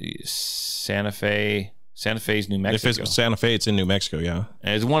 Santa Fe. Santa Fe's New Mexico. If it's Santa Fe, it's in New Mexico, yeah.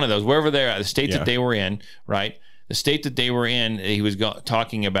 And it's one of those, wherever they're at, the state that they were in, right? The state that they were in, he was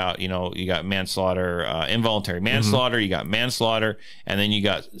talking about, you got manslaughter, involuntary manslaughter, you got manslaughter, and then you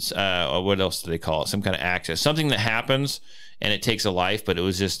got, what else do they call it? Some kind of accident. Something that happens and it takes a life, but it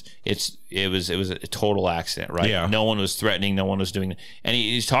was a total accident, right? Yeah. No one was threatening, no one was doing, and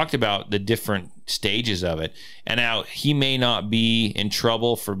he's talked about the different stages of it. And now he may not be in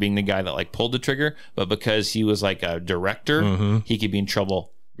trouble for being the guy that like pulled the trigger, but because he was like a director, he could be in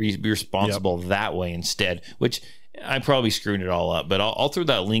trouble, be responsible that way instead, which I'm probably screwing it all up, but I'll throw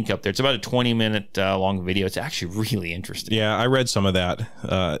that link up there. It's about a 20-minute long video. It's actually really interesting. Yeah, I read some of that,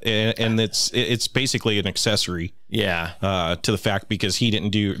 and it's basically an accessory. Yeah. To the fact, because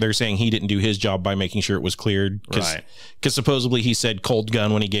they're saying he didn't do his job by making sure it was cleared. Right. Because supposedly he said cold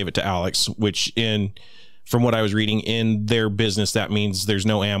gun when he gave it to Alex, which from what I was reading, in their business, that means there's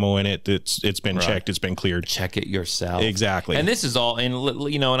no ammo in it. It's been checked. It's been cleared. Check it yourself. Exactly. And this is all, and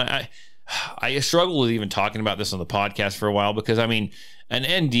I struggle with even talking about this on the podcast for a while, because I mean, an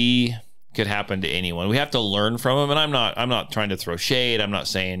ND could happen to anyone. We have to learn from him, and I'm not trying to throw shade. I'm not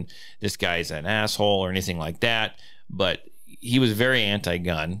saying this guy's an asshole or anything like that, but he was very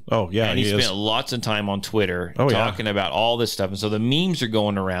anti-gun. Oh yeah, and he spent lots of time on Twitter talking about all this stuff, and so the memes are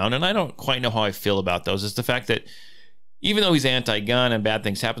going around, and I don't quite know how I feel about those. It's the fact that even though he's anti-gun and bad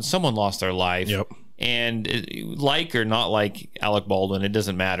things happen, someone lost their life. Yep. And like or not like Alec Baldwin, it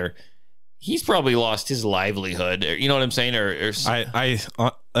doesn't matter. He's probably lost his livelihood. You know what I'm saying? Or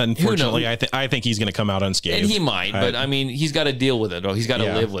unfortunately, I think he's going to come out unscathed. And he might, but I mean, he's got to deal with it. He's got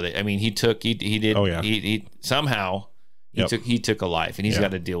to live with it. I mean, he somehow took a life, and he's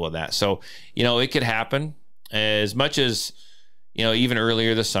got to deal with that. So, it could happen. As much as, even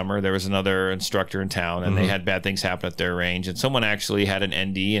earlier this summer, there was another instructor in town, and they had bad things happen at their range, and someone actually had an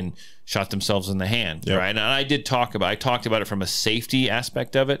ND and shot themselves in the hand, right? And I talked about it from a safety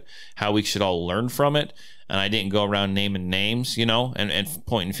aspect of it, how we should all learn from it, and I didn't go around naming names, and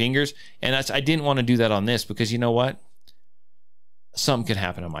pointing fingers, and I didn't want to do that on this, because you know what? Something could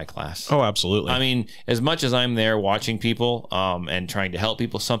happen in my class. Oh, absolutely. I mean, as much as I'm there watching people and trying to help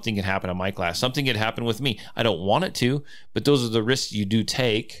people, something could happen in my class. Something could happen with me. I don't want it to, but those are the risks you do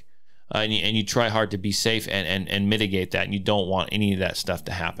take, and you try hard to be safe and mitigate that, and you don't want any of that stuff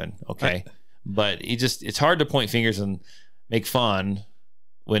to happen, okay? But it's hard to point fingers and make fun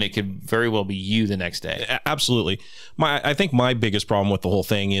when it could very well be you the next day. Absolutely. I think my biggest problem with the whole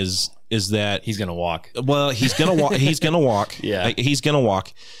thing is that he's going to walk. Well, he's going to walk. He's going to walk. Yeah. He's going to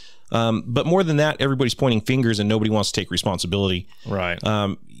walk. But more than that, everybody's pointing fingers and nobody wants to take responsibility. Right.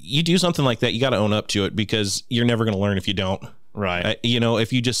 You do something like that, you got to own up to it, because you're never going to learn if you don't. Right.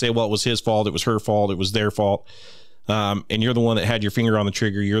 If you just say, well, it was his fault, it was her fault, it was their fault, and you're the one that had your finger on the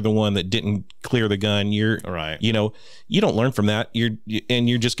trigger, you're the one that didn't clear the gun, you're right. You don't learn from that. You're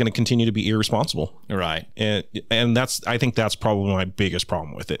just going to continue to be irresponsible. Right. And I think that's probably my biggest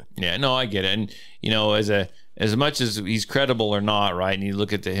problem with it. Yeah, no, I get it. And as much as he's credible or not, right, and you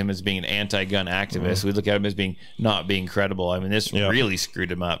look at him as being an anti-gun activist, we look at him as not being credible. I mean, this really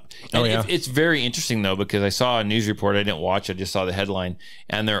screwed him up. And it's very interesting, though, because I saw a news report. I didn't watch it. I just saw the headline,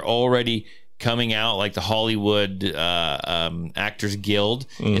 and they're already coming out, like the Hollywood Actors Guild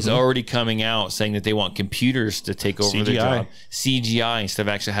is already coming out saying that they want computers to take over the job. CGI, instead of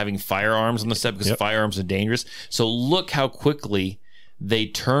actually having firearms on the set, because firearms are dangerous. So look how quickly they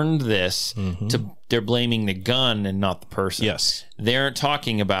turned this to, they're blaming the gun and not the person. Yes. They aren't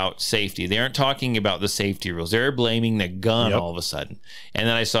talking about safety. They aren't talking about the safety rules. They're blaming the gun all of a sudden. And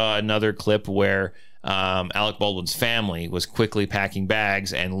then I saw another clip where Alec Baldwin's family was quickly packing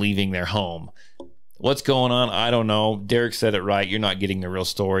bags and leaving their home. What's going on? I don't know. Derek said it right. You're not getting the real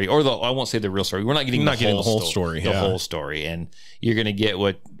story, or I won't say the real story. We're not getting the whole story. The whole story, and you're gonna get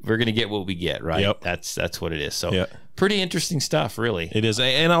what we get, right? Yep. That's what it is. So pretty interesting stuff, really. It is,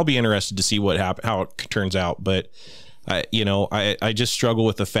 and I'll be interested to see how it turns out. But I just struggle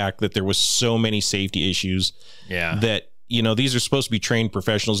with the fact that there was so many safety issues. Yeah. That these are supposed to be trained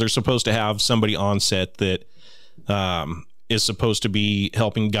professionals. They're supposed to have somebody on set that is supposed to be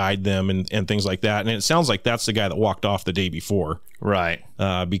helping guide them and things like that. And it sounds like that's the guy that walked off the day before. Right.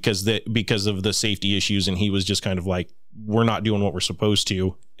 Because of the safety issues. And he was just kind of like, we're not doing what we're supposed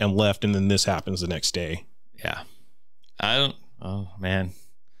to, and left. And then this happens the next day. Yeah. Oh man.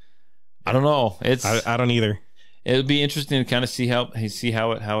 I don't know. I don't either. It'll be interesting to kind of see how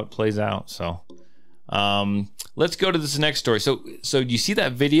it plays out. So, let's go to this next story. So you see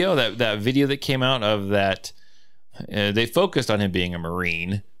that video that video that came out of that? They focused on him being a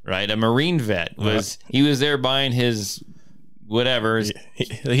Marine, right? A Marine vet he was there buying his whatever.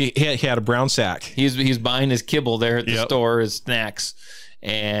 He had a brown sack. He's buying his kibble there at the store, his snacks,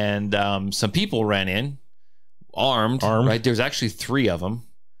 and some people ran in, armed. Right? There's actually 3 of them.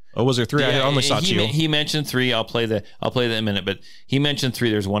 Oh, was there 3? I only saw 2. He mentioned 3. I'll play that in a minute, but he mentioned 3.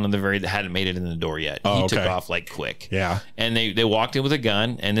 There's one on the that hadn't made it in the door yet. He took off like quick. Yeah. And they walked in with a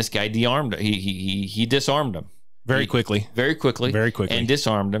gun, and this guy he disarmed him very quickly, and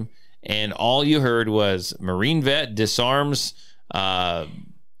disarmed him. And all you heard was Marine vet disarms, armed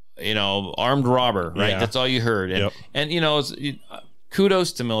robber. Right. Yeah. That's all you heard. And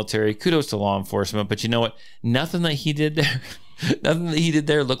kudos to military, kudos to law enforcement. But you know what? Nothing that he did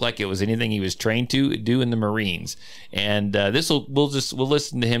there looked like it was anything he was trained to do in the Marines. And we'll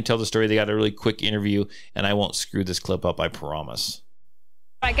listen to him tell the story. They got a really quick interview, and I won't screw this clip up, I promise.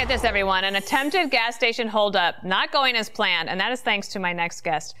 All right, get this, everyone. An attempted gas station holdup not going as planned, and that is thanks to my next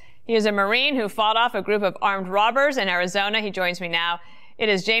guest. He is a Marine who fought off a group of armed robbers in Arizona. He joins me now. It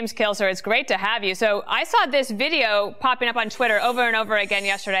is James Kilser. It's great to have you. So I saw this video popping up on Twitter over and over again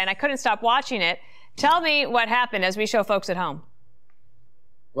yesterday, and I couldn't stop watching it. Tell me what happened as we show folks at home.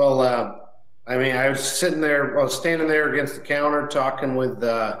 Well, I was standing there against the counter talking with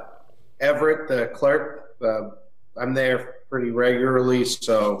Everett, the clerk. I'm there pretty regularly,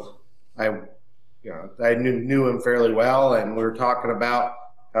 so I knew him fairly well, and we were talking about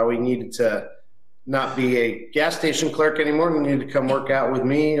how we needed to not be a gas station clerk anymore. We needed to come work out with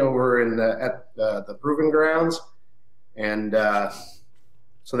me over at the proving grounds, and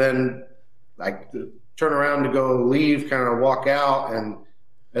so then I turn around to go leave, kind of walk out, and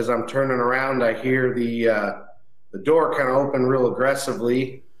as I'm turning around, I hear the door kind of open real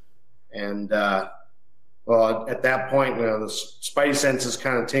aggressively, and at that point, the spidey senses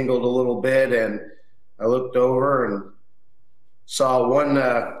kind of tingled a little bit, and I looked over and saw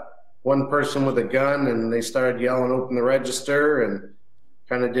one person with a gun, and they started yelling, "Open the register," and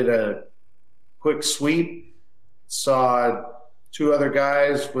kind of did a quick sweep. Saw 2 other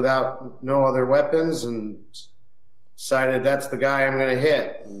guys without no other weapons, and decided that's the guy I'm going to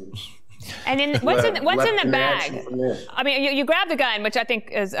hit. And what's in the bag? I mean, you grabbed the gun, which I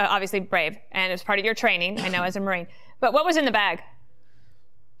think is obviously brave, and it's part of your training, I know, as a Marine. But what was in the bag?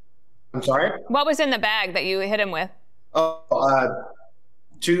 I'm sorry? What was in the bag that you hit him with?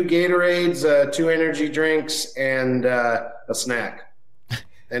 2 Gatorades, 2 energy drinks, and a snack.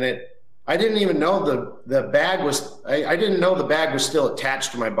 And I didn't even know the bag was. I didn't know the bag was still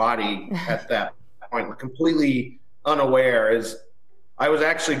attached to my body at that point. Completely unaware, as I was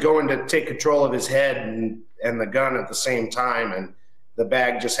actually going to take control of his head and the gun at the same time, and the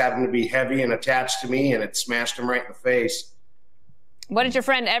bag just happened to be heavy and attached to me, and it smashed him right in the face. What did your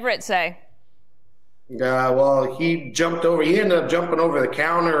friend Everett say? Well, he ended up jumping over the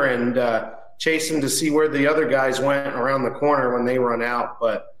counter and chasing to see where the other guys went around the corner when they run out.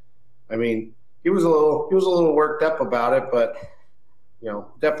 But I mean, he was a little worked up about it, but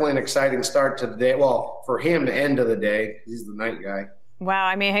definitely an exciting start to the day. Well, for him, the end of the day, he's the night guy. Wow,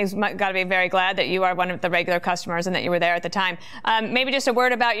 I mean, he's got to be very glad that you are one of the regular customers and that you were there at the time. Maybe just a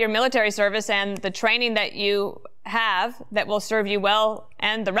word about your military service and the training that you have that will serve you well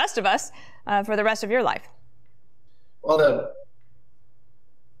and the rest of us for the rest of your life. Well,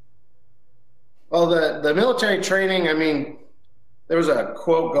 the military training, I mean, there was a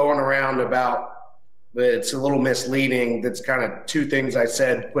quote going around about, it's a little misleading. That's kind of 2 things I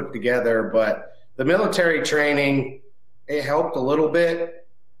said put together, but the military training, it helped a little bit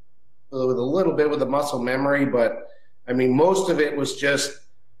with the muscle memory, but I mean, most of it was just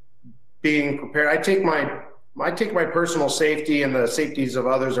being prepared. I take my personal safety and the safeties of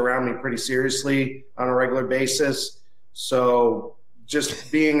others around me pretty seriously on a regular basis. So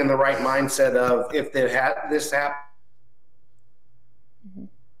just being in the right mindset of, if this happens,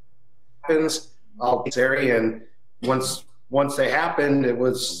 I'll be there. And once they happened, I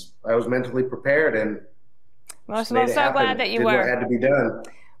was mentally prepared, and well, so glad that you were. What had to be done.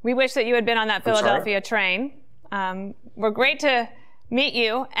 We wish that you had been on that Philadelphia train. We're great to meet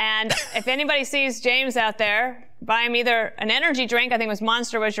you. And if anybody sees James out there, buy him either an energy drink, I think it was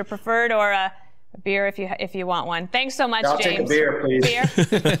Monster was your preferred, or a beer if you want one. Thanks so much, James. I'll take a beer, please. Beer?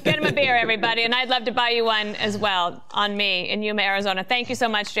 Get him a beer, everybody. And I'd love to buy you one as well on me in Yuma, Arizona. Thank you so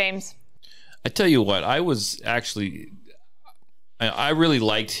much, James. I tell you what, I was actually I really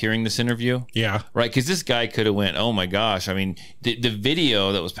liked hearing this interview. Yeah. Right. Because this guy could have went, oh my gosh. I mean, the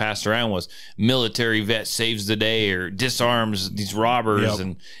video that was passed around was military vet saves the day or disarms these robbers.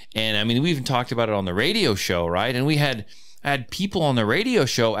 Yep. And I mean, we even talked about it on the radio show. Right. And we had people on the radio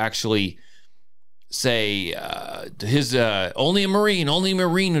show actually say his only a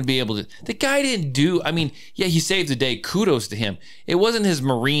Marine would be able to. The guy didn't do. I mean, yeah, he saved the day. Kudos to him. It wasn't his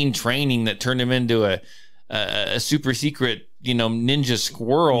Marine training that turned him into a super secret, ninja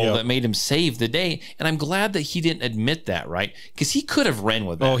squirrel that made him save the day. And I'm glad that he didn't admit that, right? Because he could have ran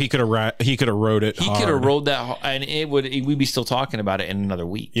with that. Oh, he could have rode it. He could have rode that, and we'd be still talking about it in another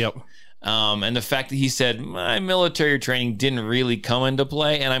week. Yep. And the fact that he said my military training didn't really come into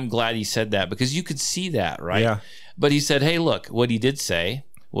play, and I'm glad he said that because you could see that, right? Yeah. But he said, hey, look, what he did say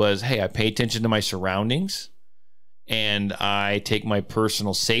was, hey, I pay attention to my surroundings. And I take my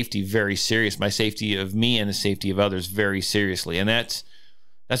personal safety very serious, my safety of me and the safety of others very seriously. And that's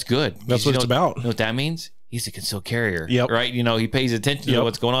good. That's what it's about. You know what that means? He's a concealed carrier, yep. Right? He pays attention to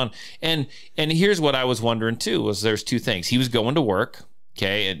what's going on. And here's what I was wondering too, was there's two things. He was going to work,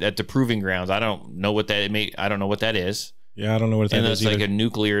 okay, at the proving grounds. I don't know what that is. Yeah, I don't know what that is. And that's like a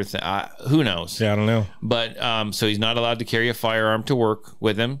nuclear thing. Who knows? Yeah, I don't know. But so he's not allowed to carry a firearm to work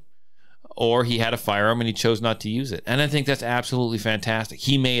with him. Or he had a firearm and he chose not to use it. And I think that's absolutely fantastic.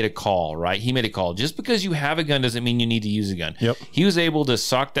 He made a call, right? He made a call. Just because you have a gun doesn't mean you need to use a gun. Yep. He was able to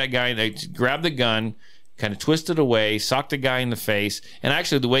sock that guy, grab the gun, kind of twist it away, sock the guy in the face. And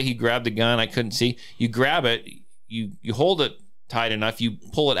actually, the way he grabbed the gun, I couldn't see. You grab it, you hold it tight enough, you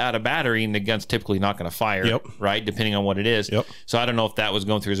pull it out of battery, and the gun's typically not going to fire, right? Depending on what it is. Yep. So I don't know if that was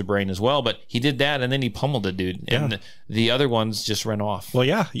going through his brain as well, but he did that, and then he pummeled the dude. And the other ones just ran off. Well,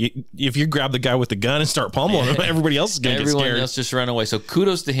 yeah. If you grab the guy with the gun and start pummeling him, everybody else is going to get scared. Everyone else just ran away. So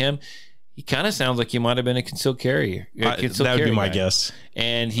kudos to him. He kind of sounds like he might have been a concealed carrier. That would be my guess.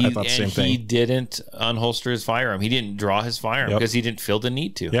 And he didn't unholster his firearm. He didn't draw his firearm because he didn't feel the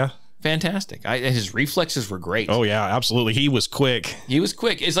need to. Yeah. Fantastic. His reflexes were great. Oh yeah, absolutely. He was quick.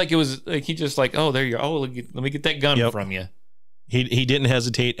 It's like he just like, oh, there you go. Oh, let me get that gun from you. He didn't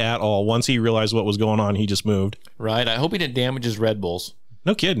hesitate at all. Once he realized what was going on, he just moved. Right. I hope he didn't damage his Red Bulls.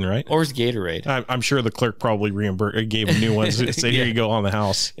 No kidding, right? Or his Gatorade. I'm sure the clerk probably gave him new ones. Said, here you go on the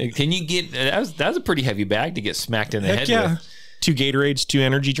house. Can you get that was a pretty heavy bag to get smacked in the head with. 2 Gatorades, 2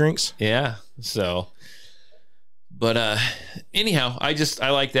 energy drinks. Yeah. So. But anyhow, I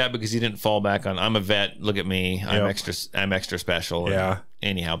like that because he didn't fall back on I'm a vet. Look at me. I'm extra special. Yeah.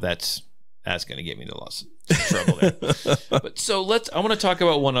 Anyhow, that's going to get me into lots of trouble there. But so I want to talk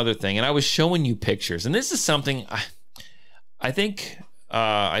about one other thing. And I was showing you pictures, and this is something I think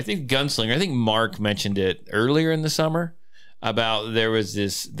Gunslinger. I think Mark mentioned it earlier in the summer about there was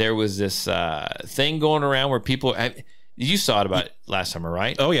this thing going around where people. You saw it about last summer,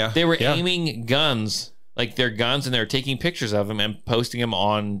 right? Oh yeah. They were aiming guns. Like their guns, and they're taking pictures of them and posting them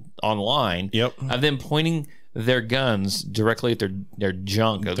online. Yep. Of them pointing their guns directly at their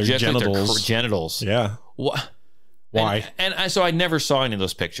junk, their genitals. Their genitals. Yeah. Why? So I never saw any of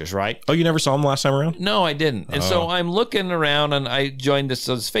those pictures, right? Oh, you never saw them last time around? No, I didn't. And so I'm looking around, and I joined this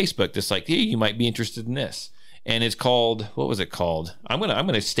Facebook. Just like, hey, you might be interested in this. And it's called, what was it called? I'm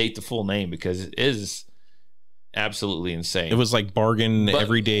gonna state the full name because it is absolutely insane. It was like bargain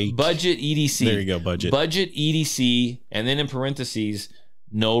everyday budget EDC. There you go, budget EDC, and then in parentheses,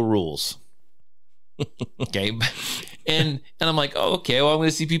 no rules. Okay, and I'm like, oh, okay. Well, I'm going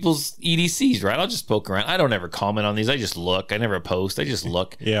to see people's EDCs, right? I'll just poke around. I don't ever comment on these. I just look. I never post. I just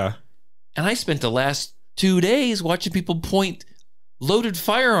look. Yeah. And I spent the last 2 days watching people point loaded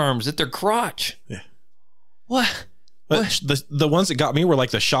firearms at their crotch. Yeah. What? The ones that got me were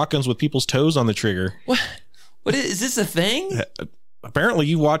like the shotguns with people's toes on the trigger. What is this a thing? Apparently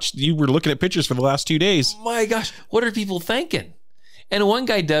you were looking at pictures for the last 2 days. My gosh, what are people thinking? And one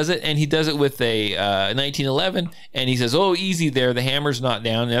guy does it, and he does it with a 1911, and he says, oh, easy there, the hammer's not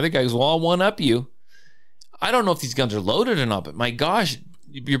down. And the other guy goes, well, I'll one-up you. I don't know if these guns are loaded or not, but my gosh,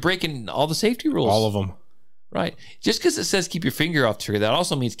 you're breaking all the safety rules. All of them. Right. Just because it says keep your finger off the trigger, that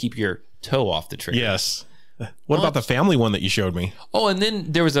also means keep your toe off the trigger. Yes. What about the family one that you showed me? Oh, and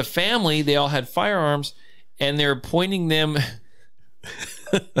then there was a family, they all had firearms, and they're pointing them...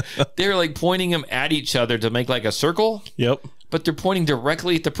 they're like pointing them at each other to make like a circle. Yep. But they're pointing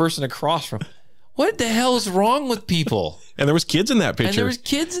directly at the person across from. What the hell is wrong with people? And there was kids in that picture.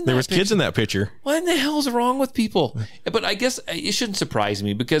 Kids in that picture. What in the hell is wrong with people? But I guess it shouldn't surprise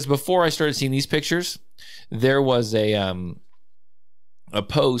me because before I started seeing these pictures, there was a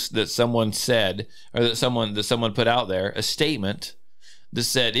post that someone said, or that someone put out there, a statement that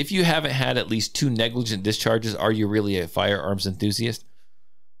said, if you haven't had at least 2 negligent discharges, are you really a firearms enthusiast?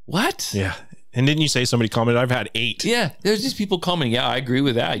 What? Yeah. And didn't you say somebody commented, I've had 8? Yeah, there's just people commenting, yeah, I agree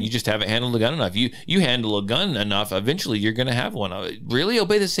with that. You just haven't handled a gun enough. You handle a gun enough, eventually you're going to have one. Really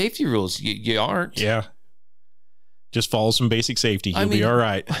obey the safety rules. You aren't. Yeah. Just follow some basic safety. You'll be all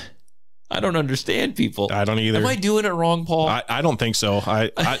right. I don't understand people. I don't either. Am I doing it wrong, Paul? I don't think so.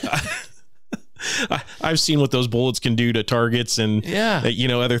 I've seen what those bullets can do to targets and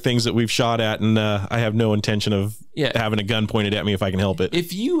other things that we've shot at, and I have no intention of having a gun pointed at me if I can help it.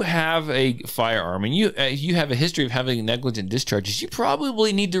 If you have a firearm and you have a history of having negligent discharges, you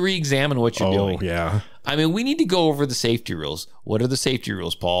probably need to re-examine what you're doing. Oh, yeah. I mean, we need to go over the safety rules. What are the safety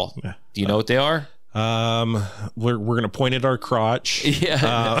rules, Paul? Do you know what they are? We're going to point at our crotch.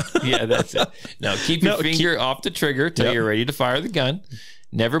 Yeah, that's it. Now, keep your finger off the trigger till you're ready to fire the gun.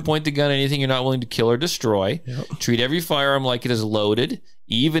 Never point the gun at anything you're not willing to kill or destroy. Yep. Treat every firearm like it is loaded,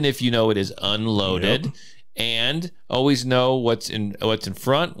 even if you know it is unloaded. Yep. And always know what's in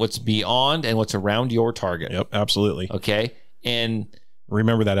front, what's beyond, and what's around your target. Yep, absolutely. Okay, and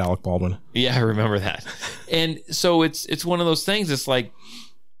remember that, Alec Baldwin. Yeah, I remember that. And so it's one of those things. It's like,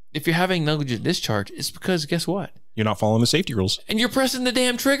 if you're having negligent discharge, it's because guess what? You're not following the safety rules. And you're pressing the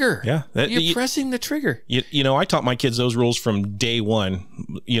damn trigger. Yeah. You're pressing the trigger. I taught my kids those rules from day one.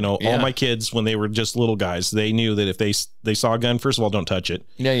 All my kids, when they were just little guys, they knew that if they saw a gun, first of all, don't touch it.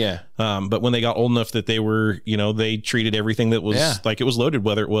 Yeah. But when they got old enough that they were, they treated everything that was like it was loaded,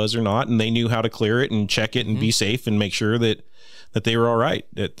 whether it was or not, and they knew how to clear it and check it and be safe and make sure that they were all right.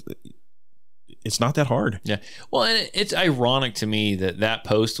 It's not that hard. Yeah. Well, and it's ironic to me that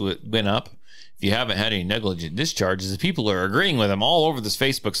post went up. If you haven't had any negligent discharges, people are agreeing with them all over this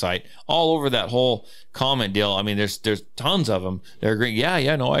Facebook site, all over that whole comment deal. I mean, there's tons of them. They're agreeing.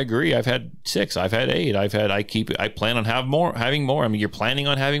 Yeah, no, I agree. I've had 6. I've had 8. I plan on having more. I mean, you're planning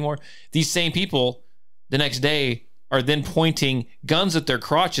on having more. These same people the next day are then pointing guns at their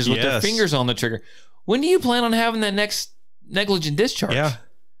crotches with their fingers on the trigger. When do you plan on having that next negligent discharge? Yeah.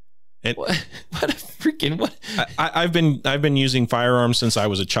 What a freaking what? I've been using firearms since I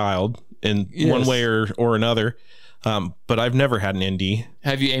was a child in one way or another, but I've never had an ND.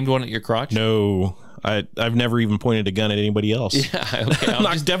 Have you aimed one at your crotch? No, I've never even pointed a gun at anybody else. Yeah, okay.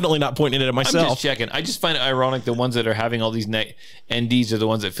 I'm definitely not pointing it at myself. I'm just checking. I just find it ironic the ones that are having all these NDs are the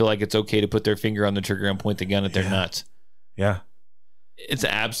ones that feel like it's okay to put their finger on the trigger and point the gun at their nuts. Yeah. It's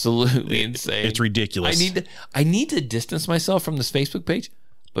absolutely insane. It's ridiculous. I need to distance myself from this Facebook page.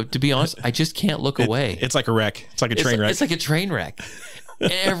 But to be honest, I just can't look away. It's like a wreck. It's like a train wreck. It's like a train wreck.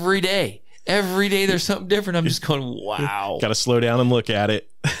 Every day there's something different. I'm just going, wow. Got to slow down and look at it.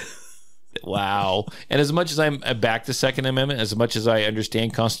 Wow. And as much as I'm back the Second Amendment, as much as I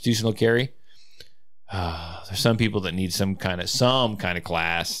understand constitutional carry, there's some people that need some kind of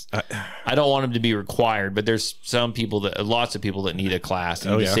class. I don't want them to be required, but there's lots of people that need a class.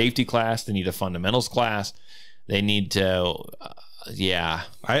 They need a safety class. They need a fundamentals class. They need to...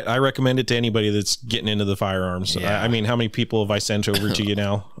 I recommend it to anybody that's getting into the firearms. I mean, how many people have I sent over to you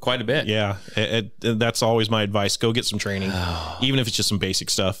now? Quite a bit. Yeah. That's always my advice. Go get some training, even if it's just some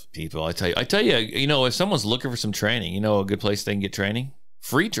basic stuff. People, I tell you, if someone's looking for some training, a good place they can get training?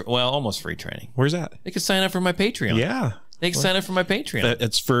 Almost free training. Where's that? They can sign up for my Patreon. Yeah. They can sign up for my Patreon.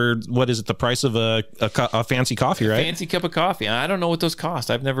 It's for, what is it, the price of a fancy coffee, right? Fancy cup of coffee. I don't know what those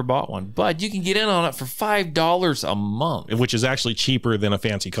cost. I've never bought one. But you can get in on it for $5 a month. Which is actually cheaper than a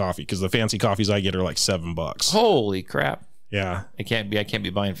fancy coffee, because the fancy coffees I get are like $7. Holy crap. Yeah. I can't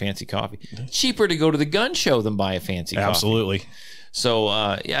be buying fancy coffee. It's cheaper to go to the gun show than buy a fancy coffee. Absolutely. So,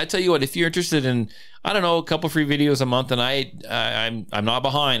 I tell you what, if you're interested in, I don't know, a couple free videos a month, and I'm not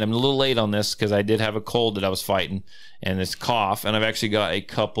behind. I'm a little late on this because I did have a cold that I was fighting and this cough, and I've actually got a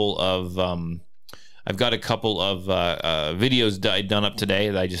couple of videos done up today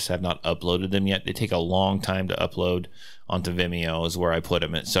that I just have not uploaded them yet. They take a long time to upload onto Vimeo is where I put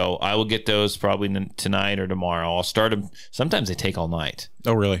them. So I will get those probably tonight or tomorrow. I'll start them. Sometimes they take all night.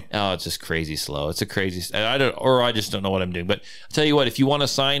 Oh, really? Oh, it's just crazy slow. It's a crazy. I just don't know what I'm doing. But I'll tell you what, if you want to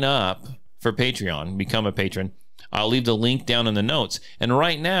sign up for Patreon, become a patron, I'll leave the link down in the notes. And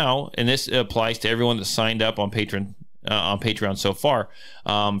right now, and this applies to everyone that's signed up on Patreon so far,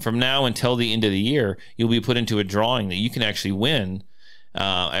 from now until the end of the year, you'll be put into a drawing that you can actually win.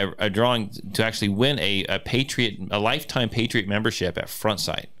 A drawing to actually win a lifetime Patriot membership at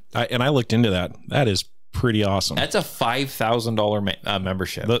Frontsight. And I looked into that. That is pretty awesome. That's a $5,000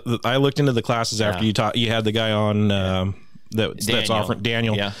 membership. I looked into the classes after you had the guy on that's offering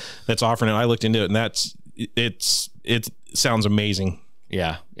Daniel. Yeah. That's offering it. I looked into it, and it sounds amazing.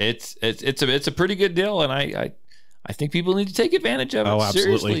 Yeah, it's a pretty good deal, and I think people need to take advantage of it. Oh,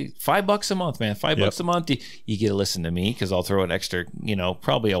 absolutely. Seriously, $5 a month, man. $5 a month. You get to listen to me because I'll throw an extra,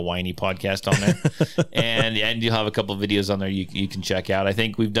 probably a whiny podcast on there, and you'll have a couple of videos on there you can check out. I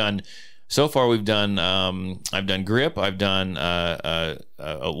think we've done. So far, I've done grip. I've done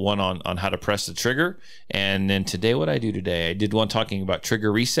one on how to press the trigger, and then today, what I do today, I did one talking about trigger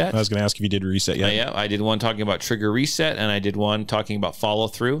reset. I was going to ask if you did reset yet. Yeah, I did one talking about trigger reset, and I did one talking about follow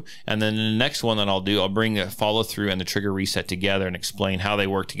through. And then the next one that I'll bring the follow through and the trigger reset together and explain how they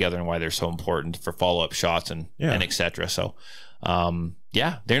work together and why they're so important for follow up shots and etc. So,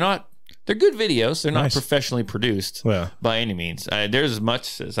 they're good videos. They're not professionally produced by any means. There's as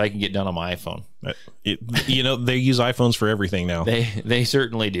much as I can get done on my iPhone. They use iPhones for everything now. They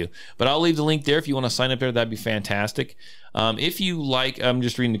certainly do. But I'll leave the link there if you want to sign up there. That'd be fantastic. If you like, I'm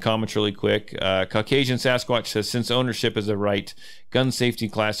just reading the comments really quick. Caucasian Sasquatch says, since ownership is a right, gun safety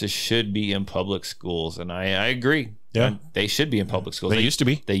classes should be in public schools. And I agree. Yeah, they should be in public schools. They used to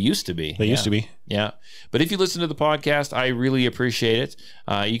be. They used to be. They used to be. Yeah. But if you listen to the podcast, I really appreciate it.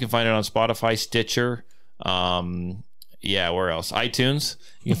 You can find it on Spotify, Stitcher, where else? iTunes.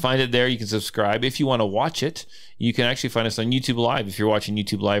 You can find it there. You can subscribe. If you want to watch it, you can actually find us on YouTube Live. If you're watching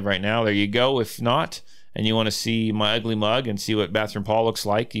YouTube Live right now, there you go. If not, and you want to see my ugly mug and see what Bathroom Paul looks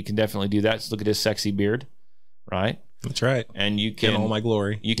like, you can definitely do that. Just look at his sexy beard, right? That's right. And you can, in all my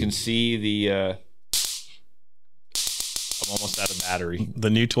glory, you can see the... I'm almost out of battery. The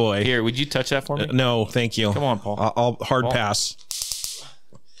new toy. Here, would you touch that for me? No, thank you. Come on, Paul. I'll hard pass.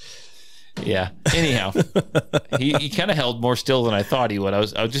 Yeah. Anyhow, he kind of held more still than I thought he would. I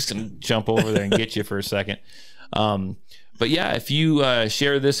was just gonna jump over there and get you for a second. But yeah, if you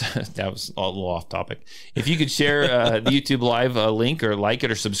share this, that was a little off topic. If you could share the YouTube Live link or like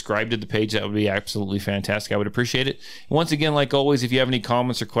it or subscribe to the page, that would be absolutely fantastic. I would appreciate it. Once again, like always, if you have any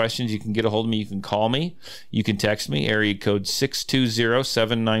comments or questions, you can get a hold of me. You can call me. You can text me. Area code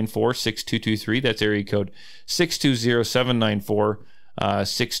 620-794-6223. That's area code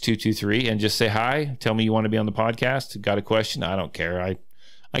 620-794-6223. And just say hi. Tell me you want to be on the podcast. Got a question? I don't care. I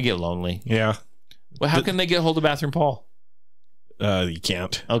get lonely. Yeah. Well, how can they get a hold of Bathroom Paul? You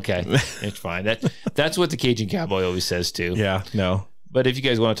can't. Okay, it's fine. That's what the Cajun Cowboy always says too. Yeah, no. But if you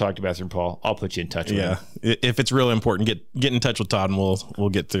guys want to talk to Bathroom Paul, I'll put you in touch with him. If it's really important, get in touch with Todd and we'll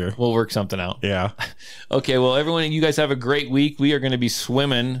get through. We'll work something out. Yeah. Okay, well, everyone, you guys have a great week. We are going to be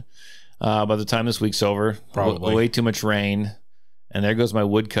swimming by the time this week's over. Probably. Way too much rain. And there goes my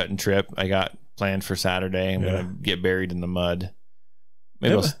wood cutting trip I got planned for Saturday. I'm going to get buried in the mud.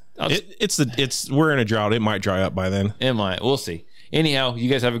 Maybe we're in a drought. It might dry up by then. It might. We'll see. Anyhow, you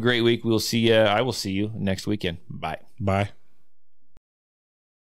guys have a great week. I will see you next weekend. Bye. Bye.